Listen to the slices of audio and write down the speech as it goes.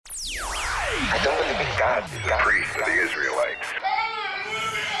God is a priest of the Israelites.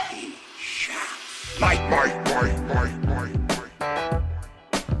 Might.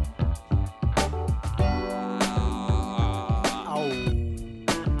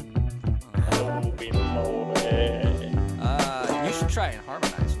 You should try and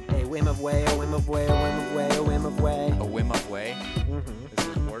harmonize with A whim of way, a whim of way, a whim of way, a whim of way. a whim of way. Mm-hmm. This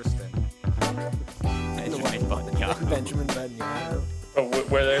is worse than Benjamin Netanyahu. Benjamin Netanyahu.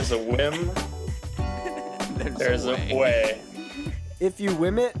 Where there's a whim, there's a way. If you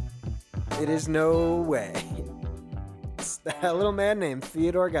whim it, it is no way. A little man named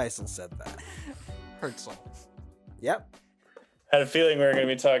Theodore Geisel said that. Herzl. Yep. Had a feeling we were going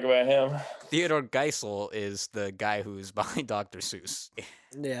to be talking about him. Theodore Geisel is the guy who's behind Dr. Seuss.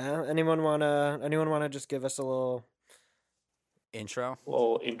 Yeah. Anyone wanna just give us a little? Intro.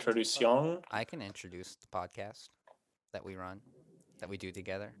 Little introduction. I can introduce the podcast that we run, that we do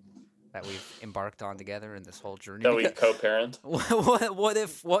together, that we've embarked on together in this whole journey. That we co-parent. What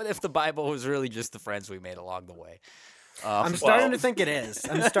if the Bible was really just the friends we made along the way? I'm starting to think it is.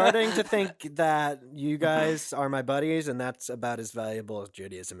 I'm starting to think that you guys are my buddies, and that's about as valuable as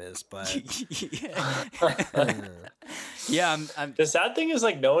Judaism is. But yeah, I'm The sad thing is,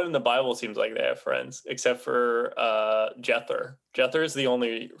 like, no one in the Bible seems like they have friends, except for Jether. Jether is the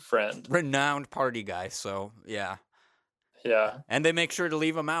only friend. renowned party guy, so yeah. Yeah. And they make sure to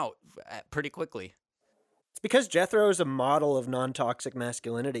leave him out pretty quickly. it's because Jethro is a model of non-toxic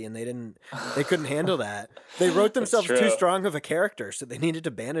masculinity, and they couldn't handle that. They wrote themselves true. too strong of a character, so they needed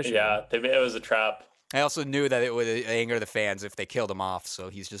to banish him. Yeah, it was a trap. I also knew that it would anger the fans if they killed him off, so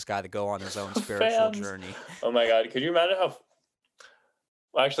he's just got to go on his own spiritual Fans. journey. Oh my god, could you imagine how...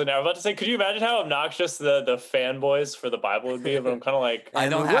 Well, actually, now I'm about to say, could you imagine how obnoxious the fanboys for the Bible would be? But I'm kind of like, I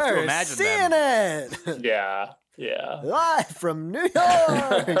don't And have to we're imagine seeing them. it yeah. live from New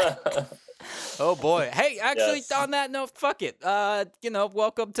York. Oh boy! Hey, actually, Yes. on that note, fuck it.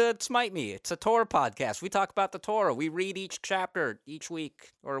 Welcome to Smite Me. It's a Torah podcast. We talk about the Torah. We read each chapter each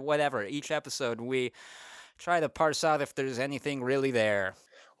week or whatever, each episode. And we try to parse out if there's anything really there.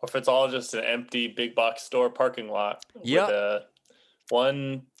 Or if it's all just an empty big box store parking lot Yep. with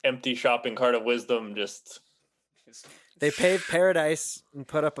one empty shopping cart of wisdom just... They paved paradise and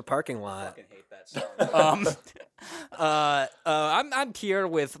put up a parking lot. I'm here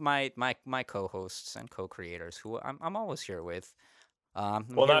with my co-hosts and co-creators who I'm always here with. Well,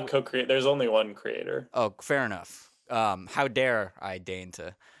 not co-create. There's only one creator. Oh, fair enough. How dare I deign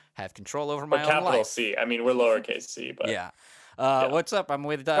to have control over my But own capital life? C. I mean, we're lowercase c, but Yeah. Yeah. What's up? I'm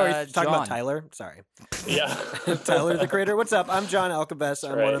with Oh, you're John. talking about Tyler? Sorry. yeah. Tyler, the creator. What's up? I'm John Alcabess.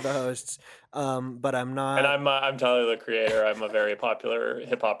 I'm one right. of the hosts, but I'm not. And I'm Tyler, the creator. I'm a very popular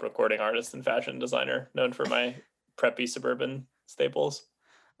hip hop recording artist and fashion designer, known for my preppy suburban staples.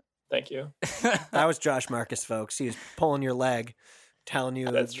 Thank you. That was Josh Marcus, folks. He was pulling your leg, telling you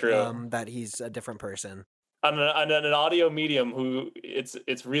That's true. that he's a different person. On an audio medium, who it's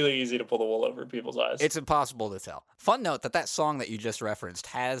really easy to pull the wool over people's eyes. It's impossible to tell. Fun note that song that you just referenced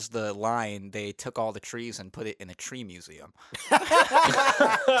has the line, "They took all the trees and put it in a tree museum,"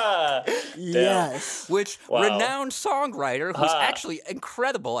 Yes. which Wow. renowned songwriter who's Ah. actually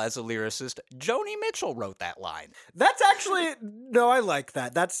incredible as a lyricist, Joni Mitchell wrote that line. That's actually no. I like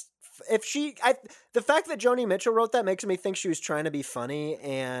that. That's the fact that Joni Mitchell wrote that makes me think she was trying to be funny,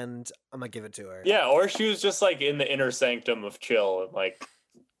 and I'm gonna give it to her. Yeah, or she was just like in the inner sanctum of chill, like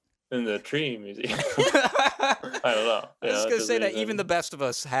in the tree museum. I don't know. I was just gonna say that even the best of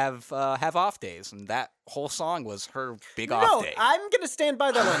us have off days, and that whole song was her big off No, day. I'm gonna stand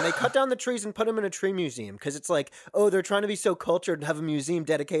by that one. They cut down the trees and put them in a tree museum because it's like, oh, they're trying to be so cultured and have a museum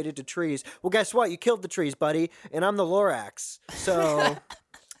dedicated to trees. Well, guess what? You killed the trees, buddy, and I'm the Lorax. So.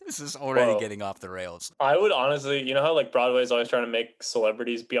 This is already Whoa. getting off the rails. I would honestly, you know how like Broadway's always trying to make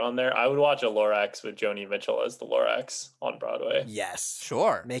celebrities be on there? I would watch a Lorax with Joni Mitchell as the Lorax on Broadway. Yes.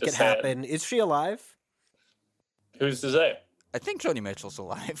 Sure. Make Just it saying. happen. Is she alive? Who's to say? I think Joni Mitchell's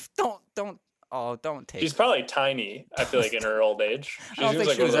alive. Don't take. She's probably tiny, I feel like, in her old age. I don't seems think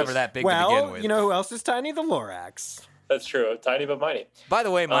like she was one of ever those- that big to begin Well, with. you know who else is tiny? The Lorax. That's true. Tiny but mighty. By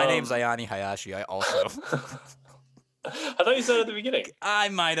the way, my Um, name's Ayani Hayashi. I also. I thought you said at the beginning. I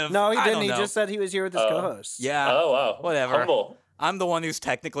might have. No, he I didn't. don't He know. just said he was here with his Oh. co-hosts. Yeah. Oh, wow. Whatever. Humble. I'm the one who's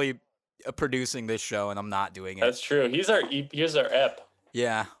technically producing this show, and I'm not doing it. That's true. He's our ep.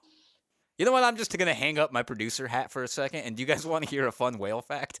 Yeah. You know what? I'm just gonna hang up my producer hat for a second. And do you guys want to hear a fun whale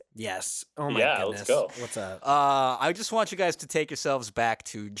fact? Yes. Oh my Yeah, goodness. let's go. What's up? I just want you guys to take yourselves back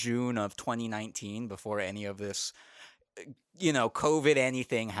to June of 2019 before any of this COVID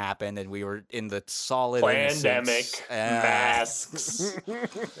anything happened and we were in the solid Pandemic, innocence, masks,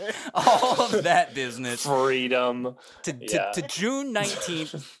 all of that business. freedom. To June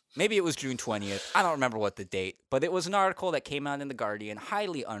 19th, maybe it was June 20th. I don't remember what the date, but it was an article that came out in The Guardian,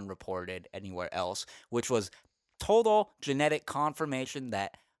 highly unreported anywhere else, which was total genetic confirmation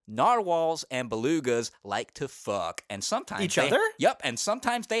that narwhals and belugas like to fuck. And sometimes Each other? Yep, and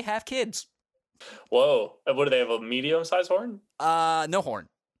sometimes they have kids. Whoa. What do they have, a medium-sized horn? No horn.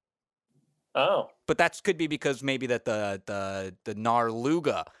 Oh. But that could be because maybe that the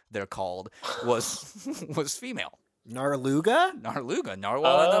narluga, they're called, was female. Narluga? Narluga,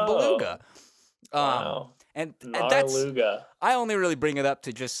 narwhal and a beluga. Wow. And that's, Narluga. I only really bring it up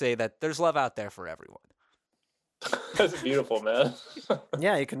to just say that there's love out there for everyone. That's beautiful, man.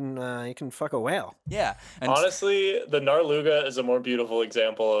 Yeah, you can fuck a whale. Yeah. And Honestly, the Narluga is a more beautiful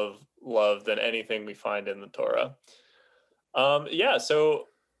example of love than anything we find in the Torah. Yeah, so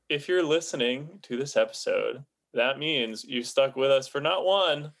if you're listening to this episode, that means you stuck with us for not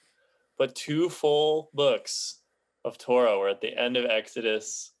one, but 2 full books of Torah. We're at the end of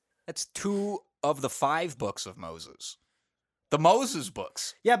Exodus. that's 2 of the 5 books of Moses. The Moses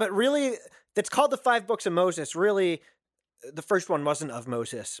books. Yeah, but really, it's called the 5 books of Moses. Really, the first one wasn't of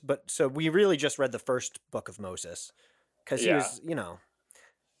Moses, but so we really just read the first book of Moses because he was,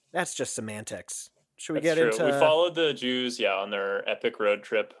 that's just semantics. Should we That's get true. into? We followed the Jews, on their epic road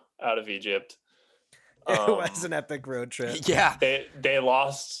trip out of Egypt. It was an epic road trip. Yeah. They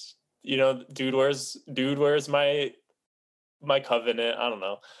lost, dude, where's my covenant? I don't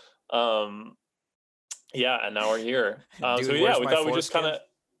know. Yeah, and now we're here. Dude, So where's we my thought we just kind of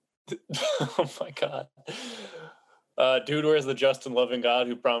oh my god. Dude, where's the just and loving God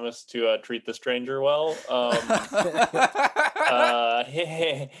who promised to treat the stranger well?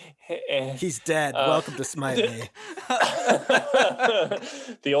 He's dead. Welcome to Smite Me.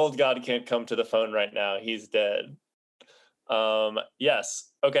 The old God can't come to the phone right now. He's dead. Yes.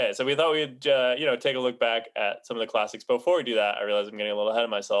 Okay. So we thought we'd, take a look back at some of the classics. Before we do that, I realize I'm getting a little ahead of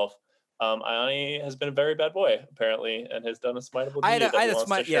myself. Ioni has been a very bad boy, apparently, and has done a smiteable deed that he wants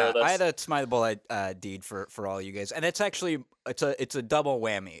to share with us. I had a smiteable deed for all you guys, and it's actually it's a double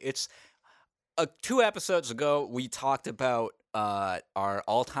whammy. It's 2 episodes ago we talked about our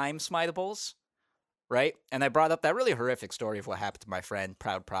all-time smiteables, right? And I brought up that really horrific story of what happened to my friend,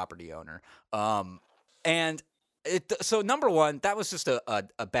 proud property owner. So number 1, that was just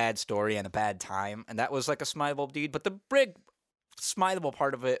a bad story and a bad time, and that was like a smiteable deed. But the big smiteable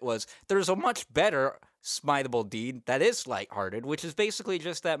part of it was there's a much better smiteable deed that is lighthearted, which is basically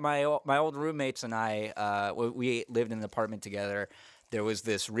just that my old roommates and I, we lived in an apartment together. There was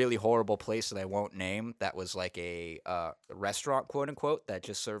this really horrible place that I won't name that was like a restaurant, quote unquote, that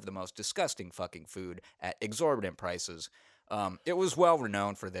just served the most disgusting fucking food at exorbitant prices. It was well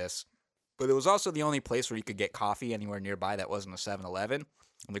renowned for this, but it was also the only place where you could get coffee anywhere nearby that wasn't a 7-Eleven,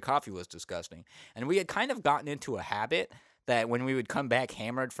 and the coffee was disgusting. And we had kind of gotten into a habit that when we would come back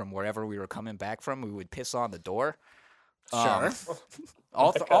hammered from wherever we were coming back from, we would piss on the door. Sure.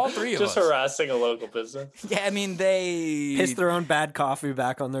 All 3 of us. Just harassing a local business. Yeah, I mean, they Piss their own bad coffee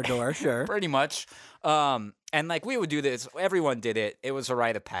back on their door, sure. pretty much. And like we would do this. Everyone did it. It was a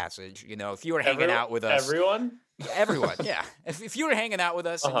rite of passage. If you were hanging out with us. Everyone? Everyone, yeah. If you were hanging out with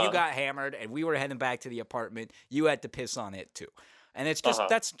us and you got hammered and we were heading back to the apartment, you had to piss on it too. And it's just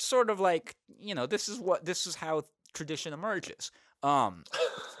that's sort of like, this is how tradition emerges.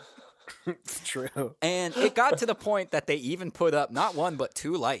 It's true. And it got to the point that they even put up not 1 but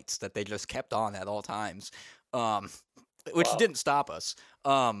 2 lights that they just kept on at all times, which didn't stop us,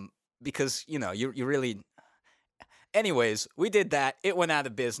 because you really. Anyways, we did that. It went out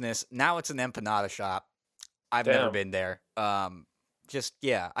of business. Now it's an empanada shop. I've never been there. I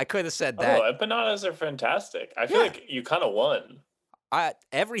could have said that. Oh, empanadas are fantastic. I feel like you kind of won.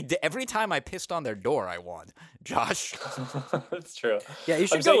 Every time I pissed on their door, I won. Josh, That's true. Yeah, you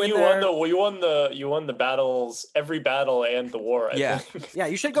should I'm go saying in you there. you won the battles, every battle and the war. I think. Yeah,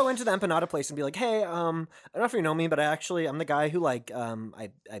 you should go into the empanada place and be like, "Hey, I don't know if you know me, but I'm the guy who I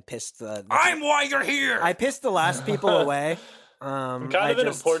pissed the I'm why you're here. I pissed the last people away." I'm kind of an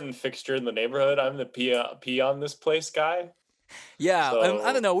important fixture in the neighborhood. I'm the pee on this place guy. Yeah, So-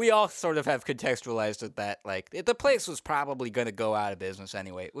 I don't know. We all sort of have contextualized it that like the place was probably going to go out of business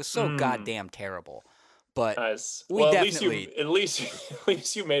anyway. It was so goddamn terrible. But Nice. we Well, definitely at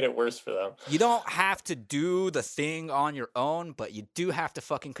least you made it worse for them. you don't have to do the thing on your own, but you do have to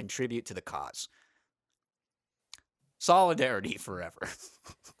fucking contribute to the cause. Solidarity forever.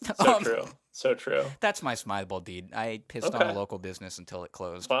 So true. So true. That's my smiteable deed. I pissed on a local business until it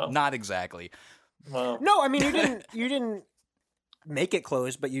closed. Wow. Not exactly. Well, No, I mean you didn't make it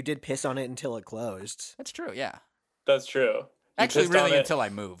close, but you did piss on it until it closed. That's true. Yeah. that's true. You Actually, pissed on really, it. until I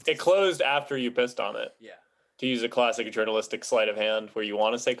moved. It closed after you pissed on it. Yeah. To use a classic journalistic sleight of hand where you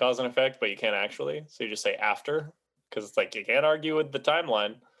want to say cause and effect, but you can't actually. So you just say after, because it's like you can't argue with the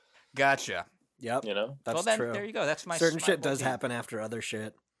timeline, Gotcha. Yep. you know? That's well, then true. there you go. That's my Certain shit Smiteable does game. happen after other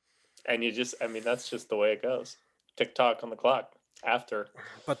shit. And you just, I mean, that's just the way it goes. Tick-tock on the clock after.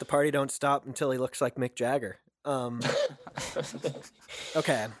 But the party don't stop until he looks like Mick Jagger.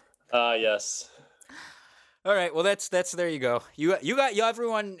 Okay. Yes. All right. Well, that's there. You go. You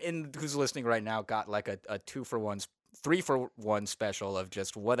everyone who's listening right now got like a 2-for-1, 3-for-1 special of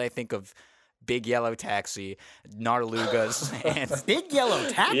just what I think of Big Yellow Taxi, Narlugas, and Big Yellow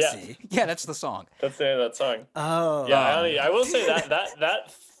Taxi. yeah, that's the song. That's the name of that song. Oh. Yeah, I will say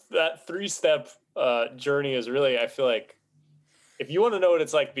that 3-step journey is really, I feel like, if you want to know what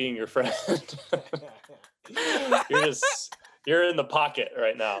it's like being your friend, you're in the pocket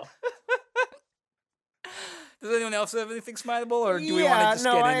right now. Does anyone else have anything smiteable, or do we want to just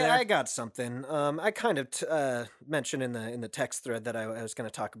get in there? I got something. I kind of mentioned in the text thread that I was going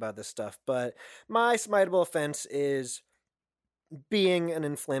to talk about this stuff, but my smiteable offense is being an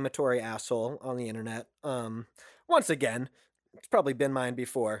inflammatory asshole on the internet. Once again, it's probably been mine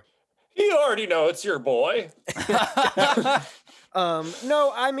before. You already know it's your boy.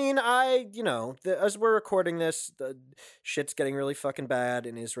 No, I mean, as we're recording this, the shit's getting really fucking bad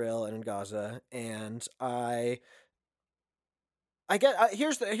in Israel and in Gaza, and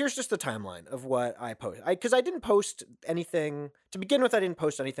here's just the timeline of what I post. Because I didn't post anything to begin with. I didn't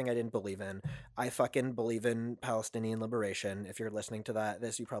post anything I didn't believe in. I fucking believe in Palestinian liberation. If you're listening to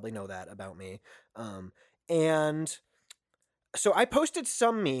this, you probably know that about me. And so I posted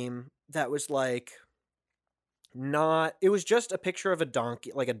some meme that was like, it was just a picture of a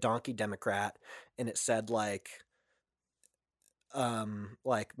donkey, like a donkey Democrat, and it said like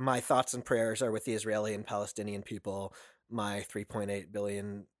my thoughts and prayers are with the Israeli and Palestinian people. My $3.8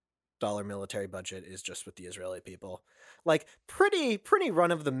 billion military budget is just with the Israeli people. Like pretty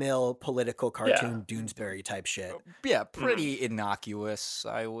run of the mill political cartoon Doonesbury type shit. Yeah, pretty innocuous,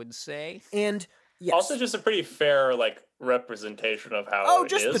 I would say. And yes. Also, just a pretty fair representation of how Oh, it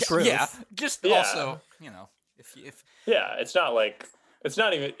just is. the truth. Yeah, just also, if Yeah, it's not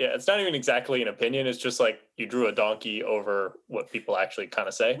even exactly an opinion. It's just like you drew a donkey over what people actually kind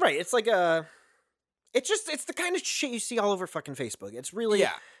of say. Right. It's like it's the kind of shit you see all over fucking Facebook. It's really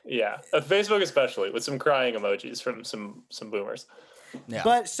Yeah, Facebook especially, with some crying emojis from some boomers. yeah.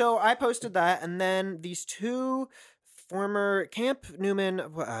 But so I posted that, and then these two former Camp Newman.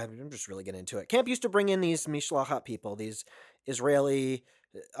 I'm just really getting into it. Camp used to bring in these Mishlachat people, these Israelis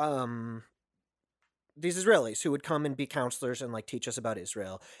who would come and be counselors and like teach us about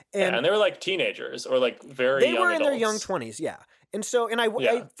Israel. And they were like teenagers or like very young They were in their young adults. 20s, yeah. And so,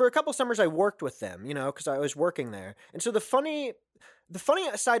 I for a couple summers I worked with them, because I was working there. And so the funny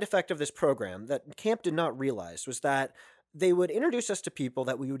side effect of this program that Camp did not realize was that they would introduce us to people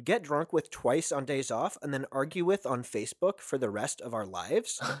that we would get drunk with twice on days off and then argue with on Facebook for the rest of our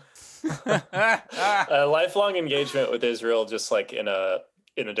lives. A lifelong engagement with Israel, just like in a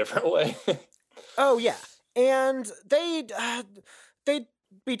different way. Oh yeah, and they'd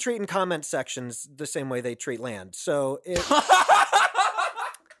be treating comment sections the same way they treat land. So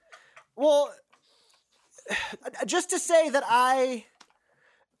well, just to say that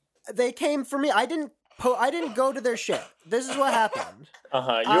they came for me. I didn't go to their shit. This is what happened.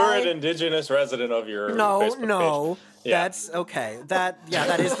 You're an indigenous resident of your Facebook page. Yeah. That's okay. That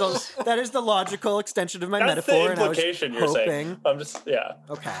is the logical extension of my That's metaphor. the implication and I was you're hoping, saying. I'm just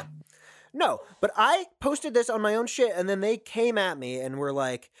Okay. No, but I posted this on my own shit, and then they came at me and were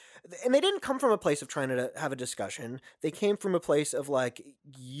like, and they didn't come from a place of trying to have a discussion. They came from a place of like,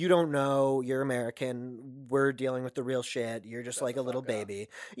 you don't know, you're American, we're dealing with the real shit, you're just like a little baby.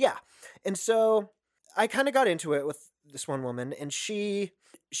 Yeah. And so I kind of got into it with this one woman, and she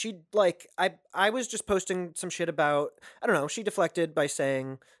like, I was just posting some shit about, I don't know, she deflected by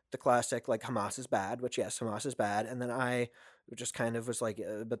saying the classic, like, Hamas is bad, which yes, Hamas is bad, and then I just kind of was like,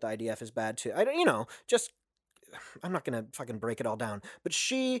 but the IDF is bad too. I'm not going to fucking break it all down. But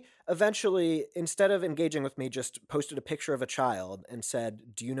she eventually, instead of engaging with me, just posted a picture of a child and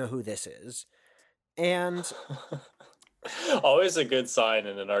said, "Do you know who this is?" And always a good sign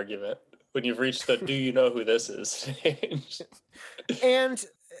in an argument when you've reached the "Do you know who this is?" stage. And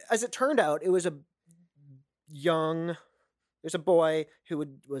as it turned out, it was there's a boy who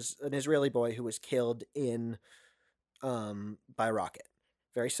was an Israeli boy who was killed by a rocket.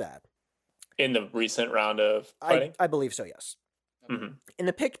 Very sad. In the recent round of fighting? I believe so, yes. Mhm. In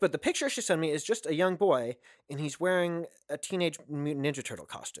the but the picture she sent me is just a young boy, and he's wearing a Teenage Mutant Ninja Turtle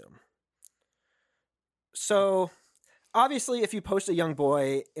costume. So, obviously, if you post a young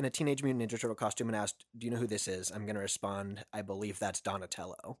boy in a Teenage Mutant Ninja Turtle costume and ask, "Do you know who this is?" I'm going to respond, "I believe that's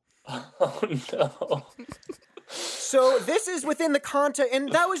Donatello." Oh no. So this is within the context,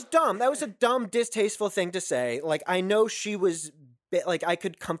 and that was dumb. That was a dumb, distasteful thing to say. Like, I know she was, like, I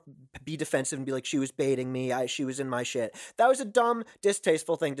could be defensive and be like, she was baiting me. She was in my shit. That was a dumb,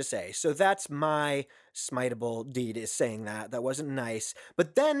 distasteful thing to say. So that's my smiteable deed, is saying that. That wasn't nice.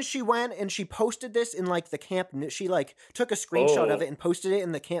 But then she went and she posted this in, like, the Camp. She, like, took a screenshot of it and posted it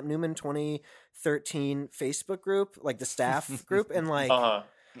in the Camp Newman 2013 Facebook group, like the staff group, and like.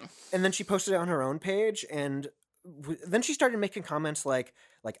 And then she posted it on her own page, and then she started making comments like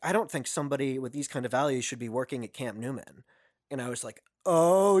I don't think somebody with these kind of values should be working at Camp Newman. And I was like,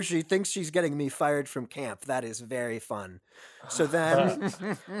 oh, she thinks she's getting me fired from camp. That is very fun. So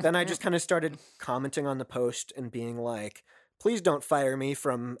then I just kind of started commenting on the post and being like, please don't fire me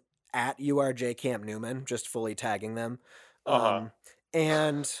from @URJ Camp Newman, just fully tagging them.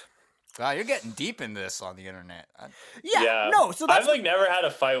 And wow, you're getting deep in this on the internet. No, so that's I've like never had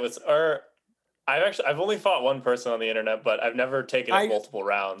a fight with, or I've only fought one person on the internet, but I've never taken it multiple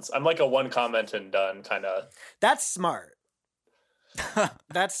rounds. I'm like a one comment and done kind of. That's smart.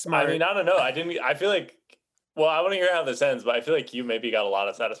 That's smart. I mean, I don't know. I feel like, well, I want to hear how this ends, but I feel like you maybe got a lot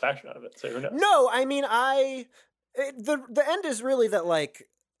of satisfaction out of it. So who knows? No, I mean, the end is really that, like,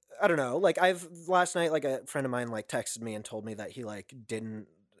 I don't know. Like, last night, like, a friend of mine, like, texted me and told me that he, like,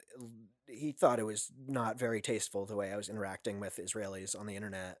 he thought it was not very tasteful the way I was interacting with Israelis on the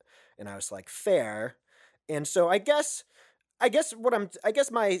internet. And I was like, fair. And so I guess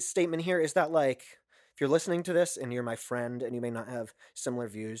my statement here is that, like, if you're listening to this and you're my friend and you may not have similar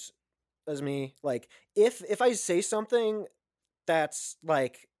views as me, like, if I say something that's,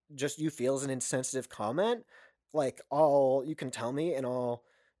 like, just you feel as an insensitive comment, like, you can tell me and I'll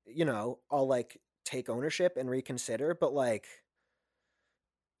like take ownership and reconsider, but like,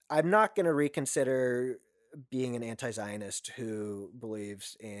 I'm not going to reconsider being an anti-Zionist who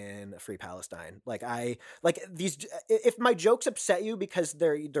believes in a free Palestine. Like, if my jokes upset you because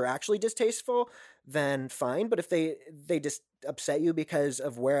they're actually distasteful, then fine. But if they just upset you because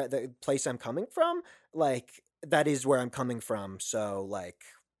of where the place I'm coming from, like, that is where I'm coming from. So, like,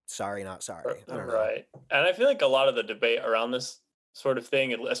 sorry, not sorry. I don't know. Right. And I feel like a lot of the debate around this sort of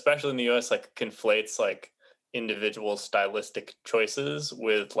thing, especially in the US, like, conflates like individual stylistic choices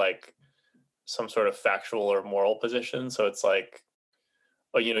with like some sort of factual or moral position. So it's like,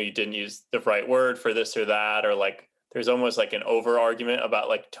 oh, you didn't use the right word for this or that, or like there's almost like an over argument about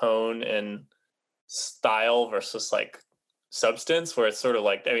like tone and style versus like substance, where it's sort of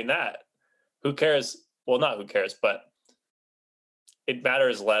like, I mean, that who cares? Well, not who cares, but it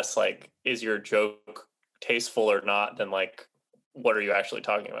matters less like, is your joke tasteful or not, than like, what are you actually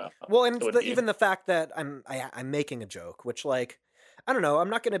talking about? Well, and even the fact that I'm making a joke, which, like, I don't know, I'm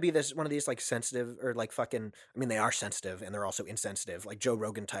not going to be one of these like sensitive or like fucking, I mean, they are sensitive and they're also insensitive, like Joe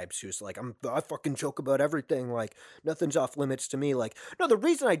Rogan types who's like, I fucking joke about everything, like nothing's off limits to me. Like, no, the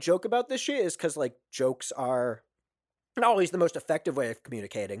reason I joke about this shit is because, like, jokes are not always the most effective way of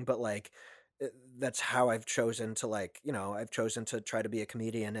communicating, but like, that's how I've chosen to, like, I've chosen to try to be a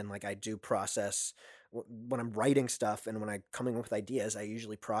comedian, and like I do process when I'm writing stuff and when I'm coming up with ideas, I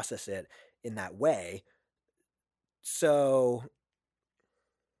usually process it in that way. So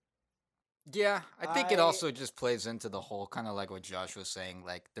yeah, I think it also just plays into the whole kind of like what Josh was saying.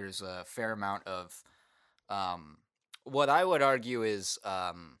 Like, there's a fair amount of what I would argue is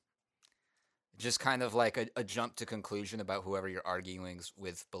just kind of like a jump to conclusion about whoever you're arguing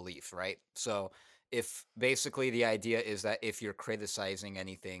with belief, right? So if basically the idea is that if you're criticizing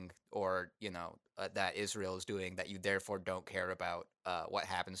anything or, that Israel is doing, that you therefore don't care about what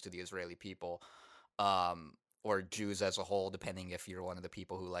happens to the Israeli people, or Jews as a whole, depending if you're one of the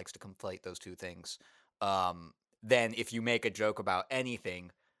people who likes to conflate those two things, then if you make a joke about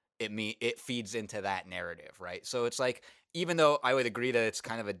anything, it feeds into that narrative, right? So it's like, even though I would agree that it's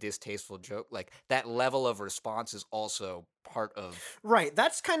kind of a distasteful joke, like, that level of response is also part of... Right.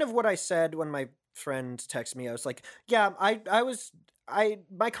 That's kind of what I said when my friend texted me. I was like, yeah,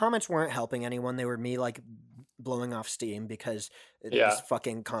 my comments weren't helping anyone. They were me, like, blowing off steam because this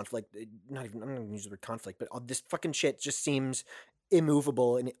fucking conflict, I'm not going to use the word conflict, but all this fucking shit just seems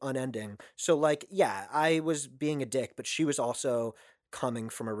immovable and unending. So, like, yeah, I was being a dick, but she was also coming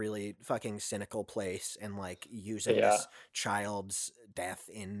from a really fucking cynical place and, like, using this child's death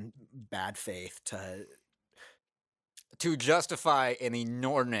in bad faith to justify an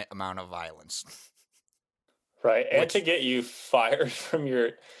inordinate amount of violence. Right. And to get you fired from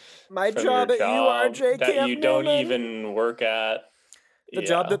your My job at URJ that Camp you don't Newman. even work at. The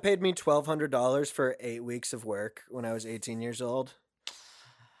job that paid me $1,200 for 8 weeks of work when I was 18 years old.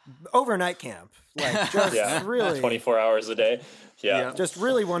 Overnight camp. Like, just really 24 hours a day. Yeah. Just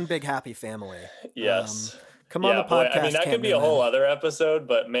really one big happy family. Yes. Come on the podcast. I mean, that Camp could be a Newman. whole other episode,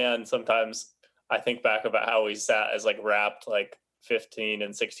 but man, sometimes I think back about how we sat as like wrapped like 15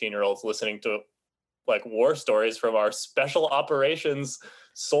 and 16-year-olds listening to like war stories from our special operations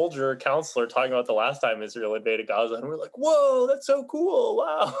soldier counselor talking about the last time Israel invaded Gaza, and we're like, whoa, that's so cool.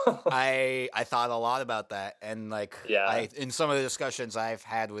 Wow. I thought a lot about that, and like in some of the discussions I've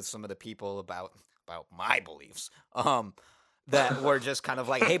had with some of the people about my beliefs, that were just kind of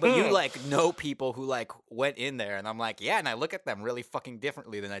like, hey, but you like know people who like went in there, and I'm like, yeah, and I look at them really fucking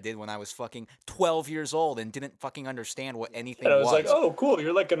differently than I did when I was fucking 12 years old and didn't fucking understand what anything was. And I was like, oh, cool,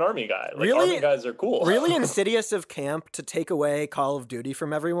 you're like an army guy. Like, Really? army guys are cool. Really insidious of camp to take away Call of Duty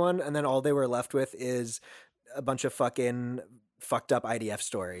from everyone, and then all they were left with is a bunch of fucking fucked up IDF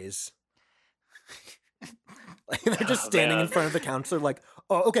stories. Like, they're just standing in front of the counselor like,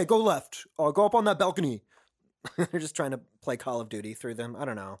 oh, okay, go left. Or go up on that balcony. They're just trying to play Call of Duty through them. I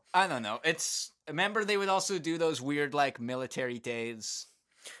don't know. Remember they would also do those weird like military days.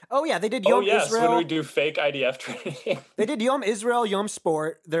 Oh yeah, they did Yom Israel. When we do fake IDF training. They did Yom Israel, Yom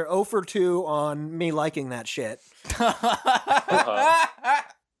Sport. They're 0 for 2 on me liking that shit.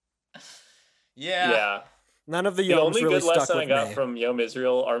 Yeah. None of the The Yoms only really good stuck lesson with I got me. from Yom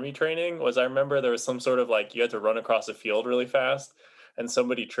Israel army training was I remember there was some sort of like you had to run across a field really fast and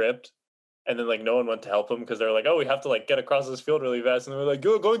somebody tripped. And then, like, no one went to help him because they were like, oh, we have to, like, get across this field really fast. And they were like,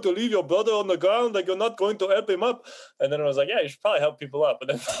 you're going to leave your brother on the ground. Like, you're not going to help him up. And then I was like, yeah, you should probably help people up. And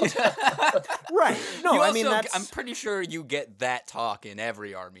then Right. No, You I mean, also- that's... I'm pretty sure you get that talk in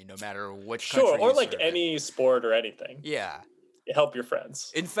every army, no matter which sure, country or you like serve in. any sport or anything. Yeah. Help your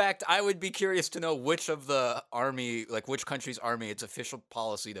friends. In fact, I would be curious to know which of the army, like which country's army, it's official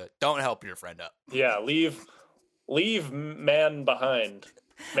policy to don't help your friend up. Yeah, leave man behind.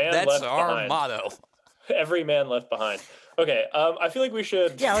 Man That's left our behind. motto. Every man left behind. Okay, I feel like we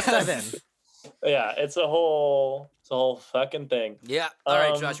should. Yeah, let's dive in. Yeah, it's a whole fucking thing. Yeah. All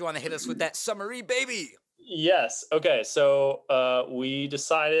right, Josh, you want to hit us with that summary, baby? Yes. Okay. So we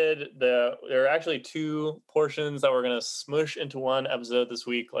decided there are actually 2 portions that we're gonna smush into one episode this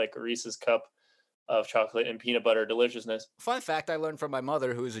week, like Reese's cup of chocolate and peanut butter deliciousness. Fun fact I learned from my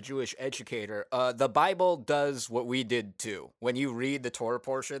mother, who is a Jewish educator. The Bible does what we did too. When you read the Torah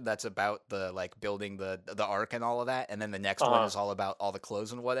portion, that's about the like building the ark and all of that, and then the next one is all about all the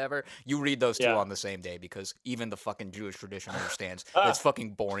clothes and whatever. You read those 2 on the same day because even the fucking Jewish tradition understands it's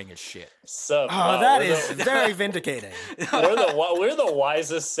fucking boring as shit. So that is very vindicating. we're the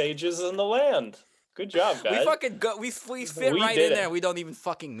wisest sages in the land. Good job, guys. We fucking we fit right in there. We don't even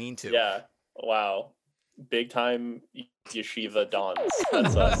fucking mean to. Yeah. Wow. Big time yeshiva dons.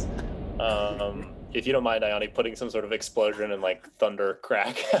 That's us. If you don't mind, Ayani, putting some sort of explosion and like thunder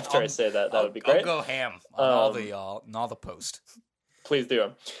crack after I say that, that would be great. I'll go ham on all the post. Please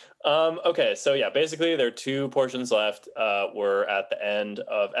do. Okay, so yeah, basically there are 2 portions left. We're at the end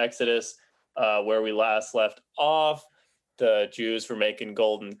of Exodus, where we last left off. The Jews were making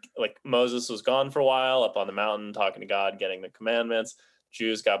golden, like Moses was gone for a while up on the mountain talking to God, getting the commandments.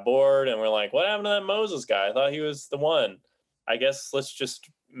 Jews got bored and we're like, what happened to that Moses guy? I thought he was the one. I guess let's just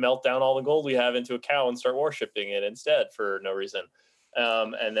melt down all the gold we have into a cow and start worshiping it instead for no reason.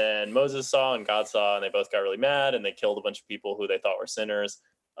 And then Moses saw and God saw, and they both got really mad and they killed a bunch of people who they thought were sinners,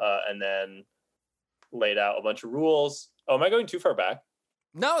 and then laid out a bunch of rules. Oh, am I going too far back?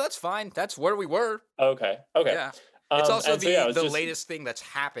 No, that's fine. That's where we were. Okay. Yeah. It's also the just latest thing that's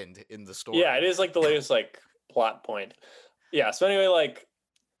happened in the story. Yeah, it is like the latest like plot point. Yeah, so anyway, like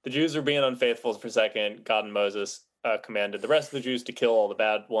the Jews were being unfaithful for a second. God and Moses commanded the rest of the Jews to kill all the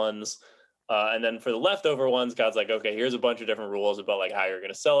bad ones. And then for the leftover ones, God's like, okay, here's a bunch of different rules about like how you're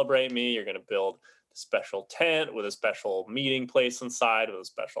going to celebrate me. You're going to build a special tent with a special meeting place inside, with a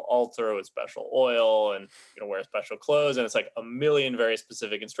special altar, with special oil, and you're going to wear special clothes. And it's like a million very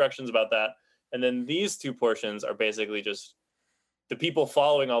specific instructions about that. And then these 2 portions are basically just the people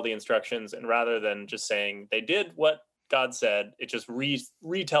following all the instructions. And rather than just saying they did what God said, it just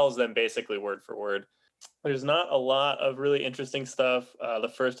retells them basically word for word. There's not a lot of really interesting stuff.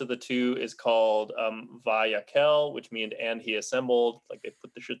 The first of the 2 is called Vayakel, which means and he assembled, like they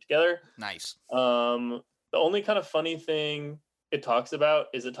put the shit together. Nice. The only kind of funny thing it talks about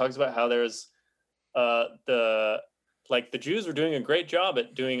how there's the like the Jews were doing a great job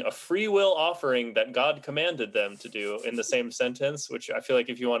at doing a free will offering that God commanded them to do in the same sentence, which I feel like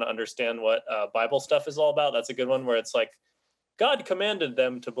if you want to understand what Bible stuff is all about, that's a good one, where it's like God commanded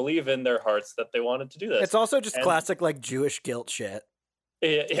them to believe in their hearts that they wanted to do this. It's also just And- classic like Jewish guilt shit.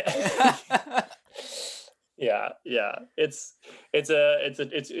 Yeah. yeah. It's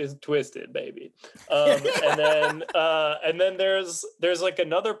twisted, baby. And then there's like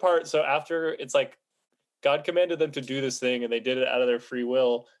another part. So after it's like God commanded them to do this thing and they did it out of their free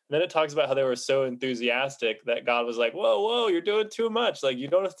will. And then it talks about how they were so enthusiastic that God was like, whoa, you're doing too much. Like, you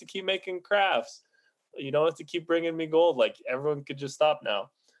don't have to keep making crafts. You don't have to keep bringing me gold. Like, everyone could just stop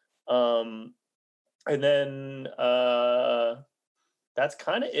now. And then that's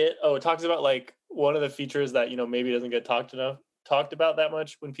kind of it. Oh, it talks about like one of the features that, maybe doesn't get talked about that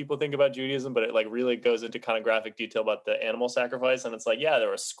much when people think about Judaism, but it like really goes into kind of graphic detail about the animal sacrifice. And it's like, yeah, there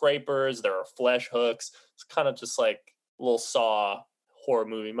were scrapers, there were flesh hooks. It's kind of just like a little Saw horror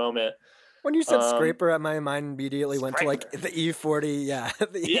movie moment. When you said scraper, my mind immediately went to like the E40,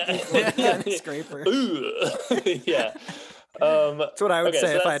 E40 scraper. Yeah. That's what I would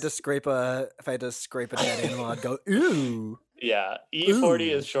say so if I had to scrape a dead animal. I'd go, ooh. Yeah, E40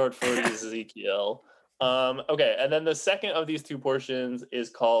 Ooh. is short for Ezekiel. Okay, and then the second of these two portions is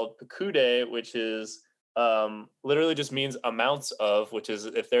called Pekude, which is literally just means amounts of, which is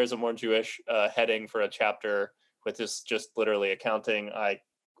if there's a more Jewish heading for a chapter, which is just literally accounting,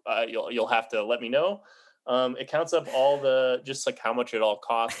 you'll have to let me know. It counts up all the, just like how much it all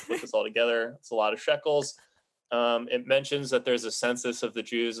costs to put this all together. It's a lot of shekels. It mentions that there's a census of the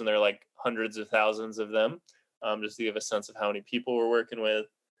Jews, and there are like hundreds of thousands of them, just to give a sense of how many people we're working with.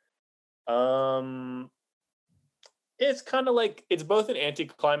 It's kind of like, it's both an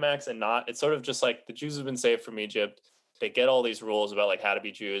anticlimax and not. It's sort of just like the Jews have been saved from Egypt. They get all these rules about like how to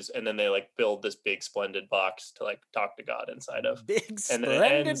be Jews, and then they like build this big splendid box to like talk to God inside of. Big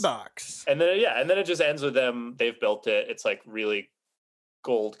splendid box. And then it just ends with them. They've built it. It's like really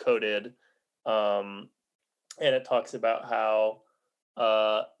gold coated. And it talks about how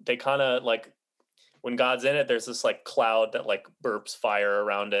they kind of like, when God's in it, there's this like cloud that like burps fire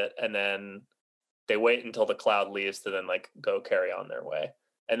around it, and then they wait until the cloud leaves to then like go carry on their way.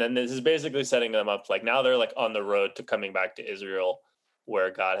 And then this is basically setting them up like now they're like on the road to coming back to Israel,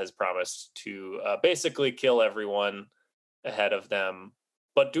 where God has promised to basically kill everyone ahead of them,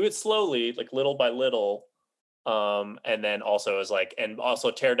 but do it slowly, like little by little. And then also is like, and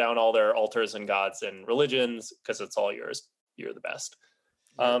also tear down all their altars and gods and religions, because it's all yours. You're the best.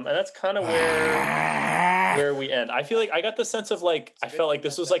 And that's kind of where we end. I feel like I got the sense of like, I felt like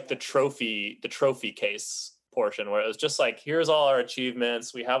this was like the trophy case portion, where it was just like, here's all our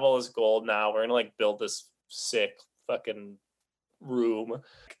achievements. We have all this gold now. We're going to like build this sick fucking room,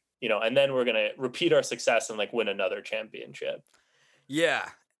 and then we're going to repeat our success and like win another championship. Yeah.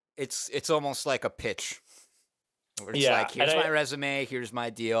 It's almost like a pitch. Where it's like, here's my resume, here's my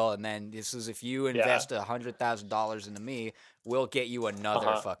deal, and then this is if you invest $100,000 into me, we'll get you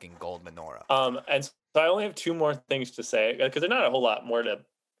another fucking gold menorah. And so I only have two more things to say, because there's not a whole lot more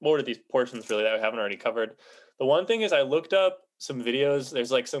to these portions really that we haven't already covered. The one thing is I looked up some videos.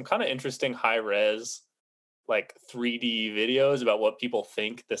 There's like some kind of interesting high res, like 3D videos about what people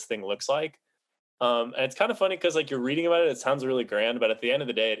think this thing looks like. And it's kind of funny because like you're reading about it, it sounds really grand, but at the end of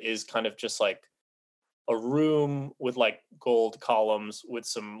the day, it is kind of just like a room with like gold columns with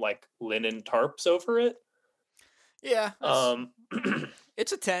some like linen tarps over it. Yeah.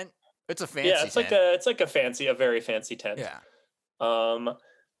 It's a tent. It's a fancy tent. It's like a very fancy tent. Yeah.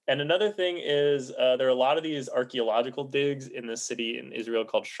 And another thing is there are a lot of these archaeological digs in this city in Israel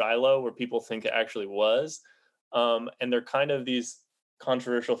called Shiloh, where people think it actually was. And they're kind of these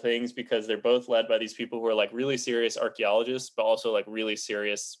controversial things because they're both led by these people who are like really serious archaeologists, but also like really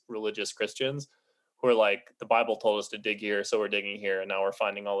serious religious Christians who are like, the Bible told us to dig here, so we're digging here, and now we're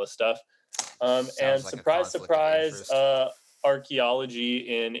finding all this stuff. And like surprise,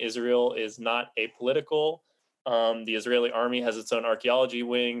 archaeology in Israel is not apolitical. The Israeli army has its own archaeology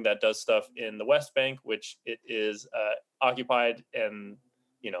wing that does stuff in the West Bank, which it is occupied, and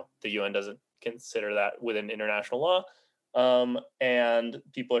the UN doesn't consider that within international law. And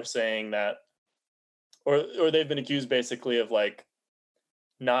people are saying that, or they've been accused basically of like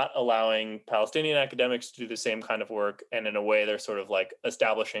not allowing Palestinian academics to do the same kind of work, and in a way they're sort of like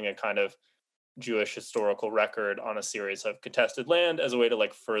establishing a kind of Jewish historical record on a series of contested land as a way to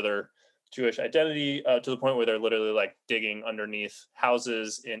like further Jewish identity, to the point where they're literally like digging underneath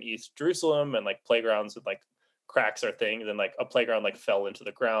houses in East Jerusalem, and like playgrounds with like cracks or things, and like a playground like fell into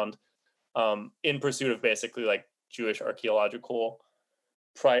the ground, in pursuit of basically like Jewish archaeological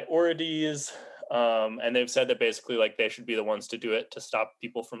priorities. And they've said that basically like they should be the ones to do it to stop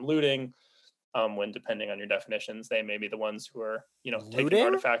people from looting. When depending on your definitions, they may be the ones who are, taking Looting?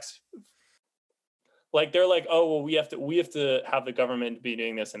 artifacts. Like they're like, oh well, we have to have the government be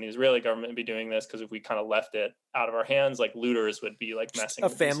doing this and the Israeli government be doing this, because if we kind of left it out of our hands, like looters would be like messing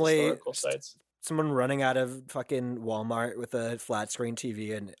with these historical sites. Someone running out of fucking Walmart with a flat screen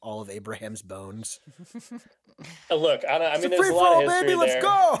TV and all of Abraham's bones. Look, I mean, It's a there's a free lot for all, of history baby. Let's there.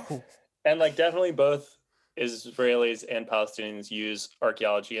 go. And like definitely both Israelis and Palestinians use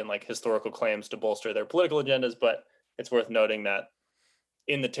archaeology and like historical claims to bolster their political agendas, but it's worth noting that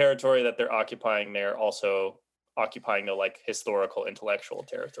in the territory that they're occupying, they're also occupying the like historical intellectual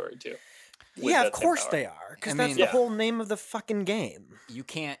territory too. Yeah, of course they are, because that's the whole name of the fucking game. You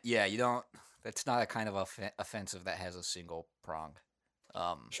can't. Yeah, you don't. That's not a kind of offensive that has a single prong.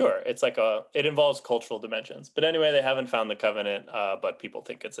 Sure, it's like it involves cultural dimensions. But anyway, they haven't found the covenant, but people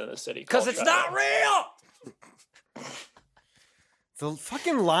think it's in the city because it's not real. The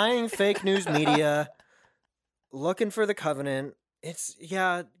fucking lying fake news media looking for the covenant. It's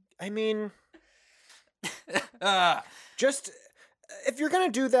I mean, just if you're gonna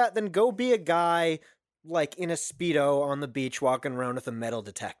do that, then go be a guy like in a Speedo on the beach walking around with a metal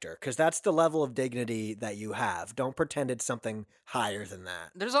detector, because that's the level of dignity that you have. Don't pretend it's something higher than that.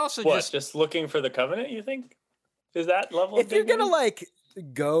 There's also just looking for the covenant, you think? Is that level of if you're dignity? gonna like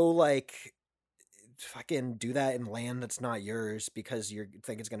go like fucking do that in land that's not yours because you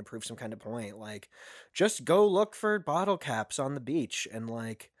think it's gonna prove some kind of point, like just go look for bottle caps on the beach and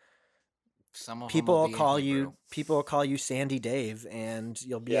like people will call you Sandy Dave and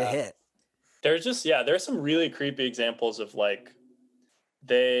you'll be a hit. There's there's some really creepy examples of like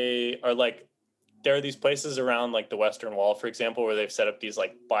there are these places around like the Western Wall, for example, where they've set up these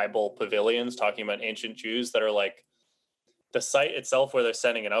like Bible pavilions talking about ancient Jews that are like the site itself where they're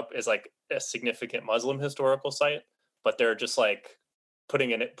setting it up is like a significant Muslim historical site, but they're just like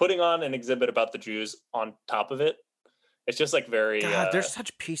putting on an exhibit about the Jews on top of it. It's just like very God, they're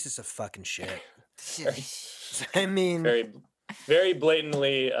such pieces of fucking shit. I mean, very, very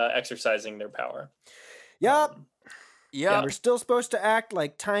blatantly exercising their power. Yep. Yeah. And we're still supposed to act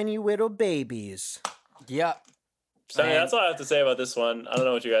like tiny little babies. Yep. So I mean, that's all I have to say about this one. I don't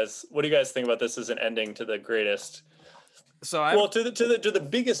know what do you guys think about this as an ending to the greatest? To the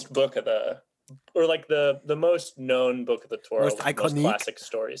biggest book of the most known book of the Torah, most iconic, most classic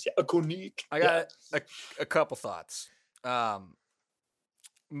stories. Yeah, iconic. I got a couple thoughts. But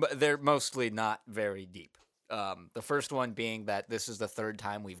they're mostly not very deep. The first one being that this is the third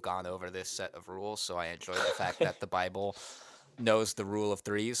time we've gone over this set of rules, so I enjoy the fact that the Bible knows the rule of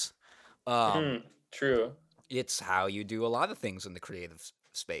threes. True. It's how you do a lot of things in the creative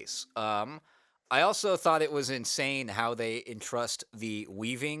space. I also thought it was insane how they entrust the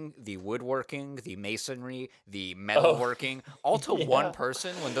weaving, the woodworking, the masonry, the metalworking, all to one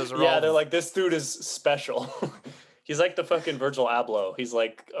person when those are all... Yeah, they're like, this dude is special. He's like the fucking Virgil Abloh. He's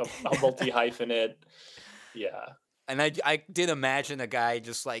like a multi-hyphenate. Yeah. And I did imagine a guy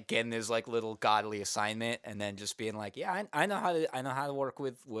just like getting his like little godly assignment and then just being like, yeah, I know how to work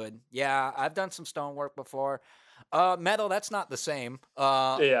with wood. Yeah, I've done some stonework before. Metal, that's not the same.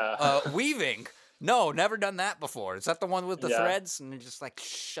 Weaving. No, never done that before. Is that the one with the threads? And they're just like,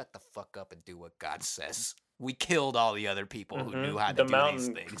 shut the fuck up and do what God says. We killed all the other people who knew how to do these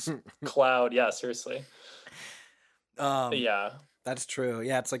things. Cloud, yeah, seriously. That's true.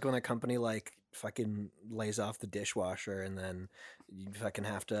 Yeah, it's like when a company like fucking lays off the dishwasher and then you fucking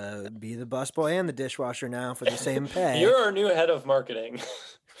have to be the busboy and the dishwasher now for the same pay. You're our new head of marketing.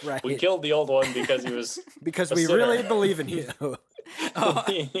 Right. We killed the old one because he was because we really believe in you.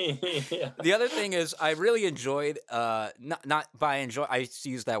 The other thing is I really enjoyed I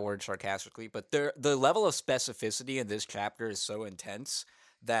use that word sarcastically, but the level of specificity in this chapter is so intense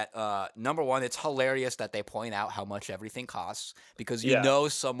that number one, it's hilarious that they point out how much everything costs, because you know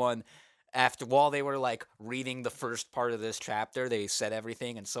someone while they were like reading the first part of this chapter, they said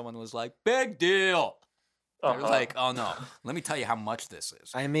everything and someone was like, big deal. They were like, oh no, let me tell you how much this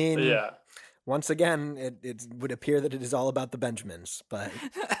is. I mean, once again, it would appear that it is all about the Benjamins, but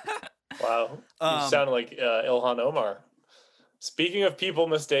wow, you sound like Ilhan Omar. Speaking of people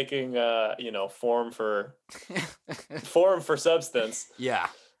mistaking, form for substance. Yeah,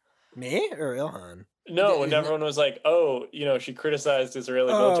 me or Ilhan? No, when everyone was like, "Oh, she criticized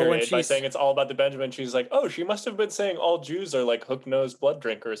Israeli military aid by saying it's all about the Benjamin," she's like, "Oh, she must have been saying all Jews are like hook-nosed blood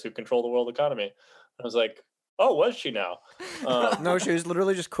drinkers who control the world economy." I was like, "Oh, was she now?" No, she was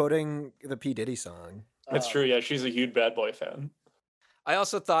literally just quoting the P. Diddy song. It's true. Yeah, she's a huge Bad Boy fan. I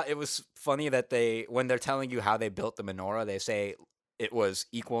also thought it was funny that when they're telling you how they built the menorah, they say it was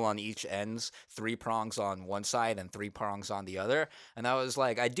equal on each ends, 3 prongs on one side and 3 prongs on the other. And I was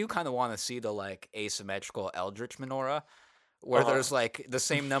like, I do kind of want to see the like asymmetrical eldritch menorah, where there's like the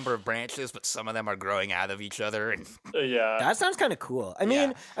same number of branches, but some of them are growing out of each other. And Yeah. That sounds kind of cool. I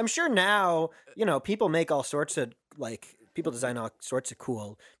mean, I'm sure now, people make all sorts of people design all sorts of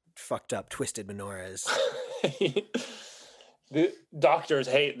cool, fucked up, twisted menorahs. The doctors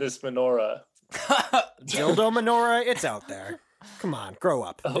hate this menorah. Dildo menorah, it's out there. Come on, grow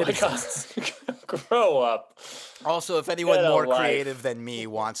up. Oh It my God. exists. Grow up. Also, if anyone Get a more life. creative than me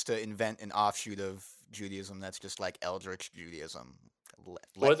wants to invent an offshoot of Judaism that's just like Eldritch Judaism,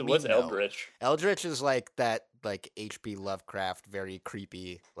 let me What's know. Eldritch? Eldritch is like that, like H.P. Lovecraft, very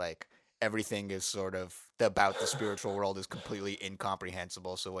creepy. Like everything is sort of about the spiritual world is completely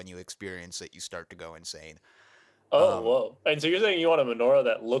incomprehensible. So when you experience it, you start to go insane. Oh, whoa. And so you're saying you want a menorah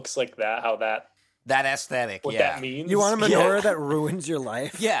that looks like that? How that? That aesthetic, What yeah. that means? You want a menorah that ruins your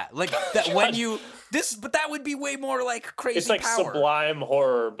life? Yeah, like that when you but that would be way more like crazy It's like power. sublime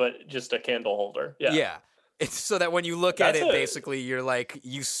horror, but just a candle holder. Yeah. Yeah. It's so that when you look at That's it, a- basically, you're like,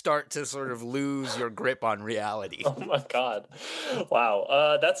 you start to sort of lose your grip on reality. Oh my God.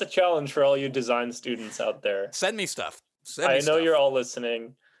 Wow. That's a challenge for all you design students out there. Send me stuff. Send me I know stuff. you're all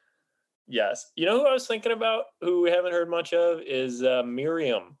listening. Yes. You know who I was thinking about, who we haven't heard much of, is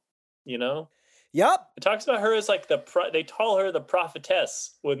Miriam. You know? Yep. It talks about her as like they call her the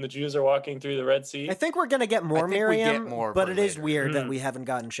prophetess when the Jews are walking through the Red Sea. I think we're gonna get more think we get Miriam, more of but her it is later. weird that we haven't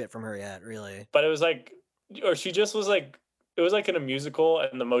gotten shit from her yet. Really. But it was like, or she just was like, it was like in a musical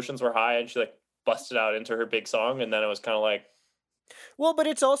and the emotions were high and she like busted out into her big song and then it was kind of like, Well, but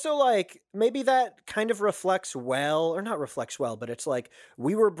it's also like maybe that kind of reflects well, or not reflects well, but it's like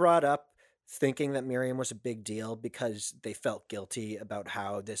we were brought up thinking that Miriam was a big deal because they felt guilty about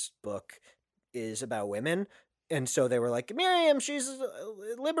how this book is about women. And so they were like, Miriam, she's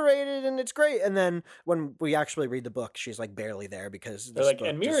liberated and it's great. And then when we actually read the book, she's like barely there because they're this like, book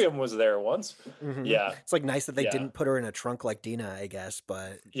and just- Miriam was there once. Mhm. Yeah. It's like nice that they Yeah. didn't put her in a trunk like Dina, I guess,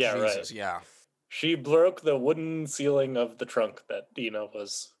 but Yeah, Jesus, right. yeah. She broke the wooden ceiling of the trunk that Dina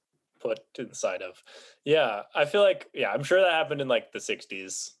was put inside of. Yeah, I feel like, I'm sure that happened in like the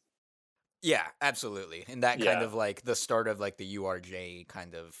 60s. Yeah, absolutely. And that kind Yeah. of like the start of like the URJ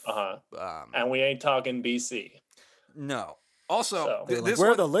kind of. Uh-huh. And we ain't talking BC. No. Also, So- they're like, this where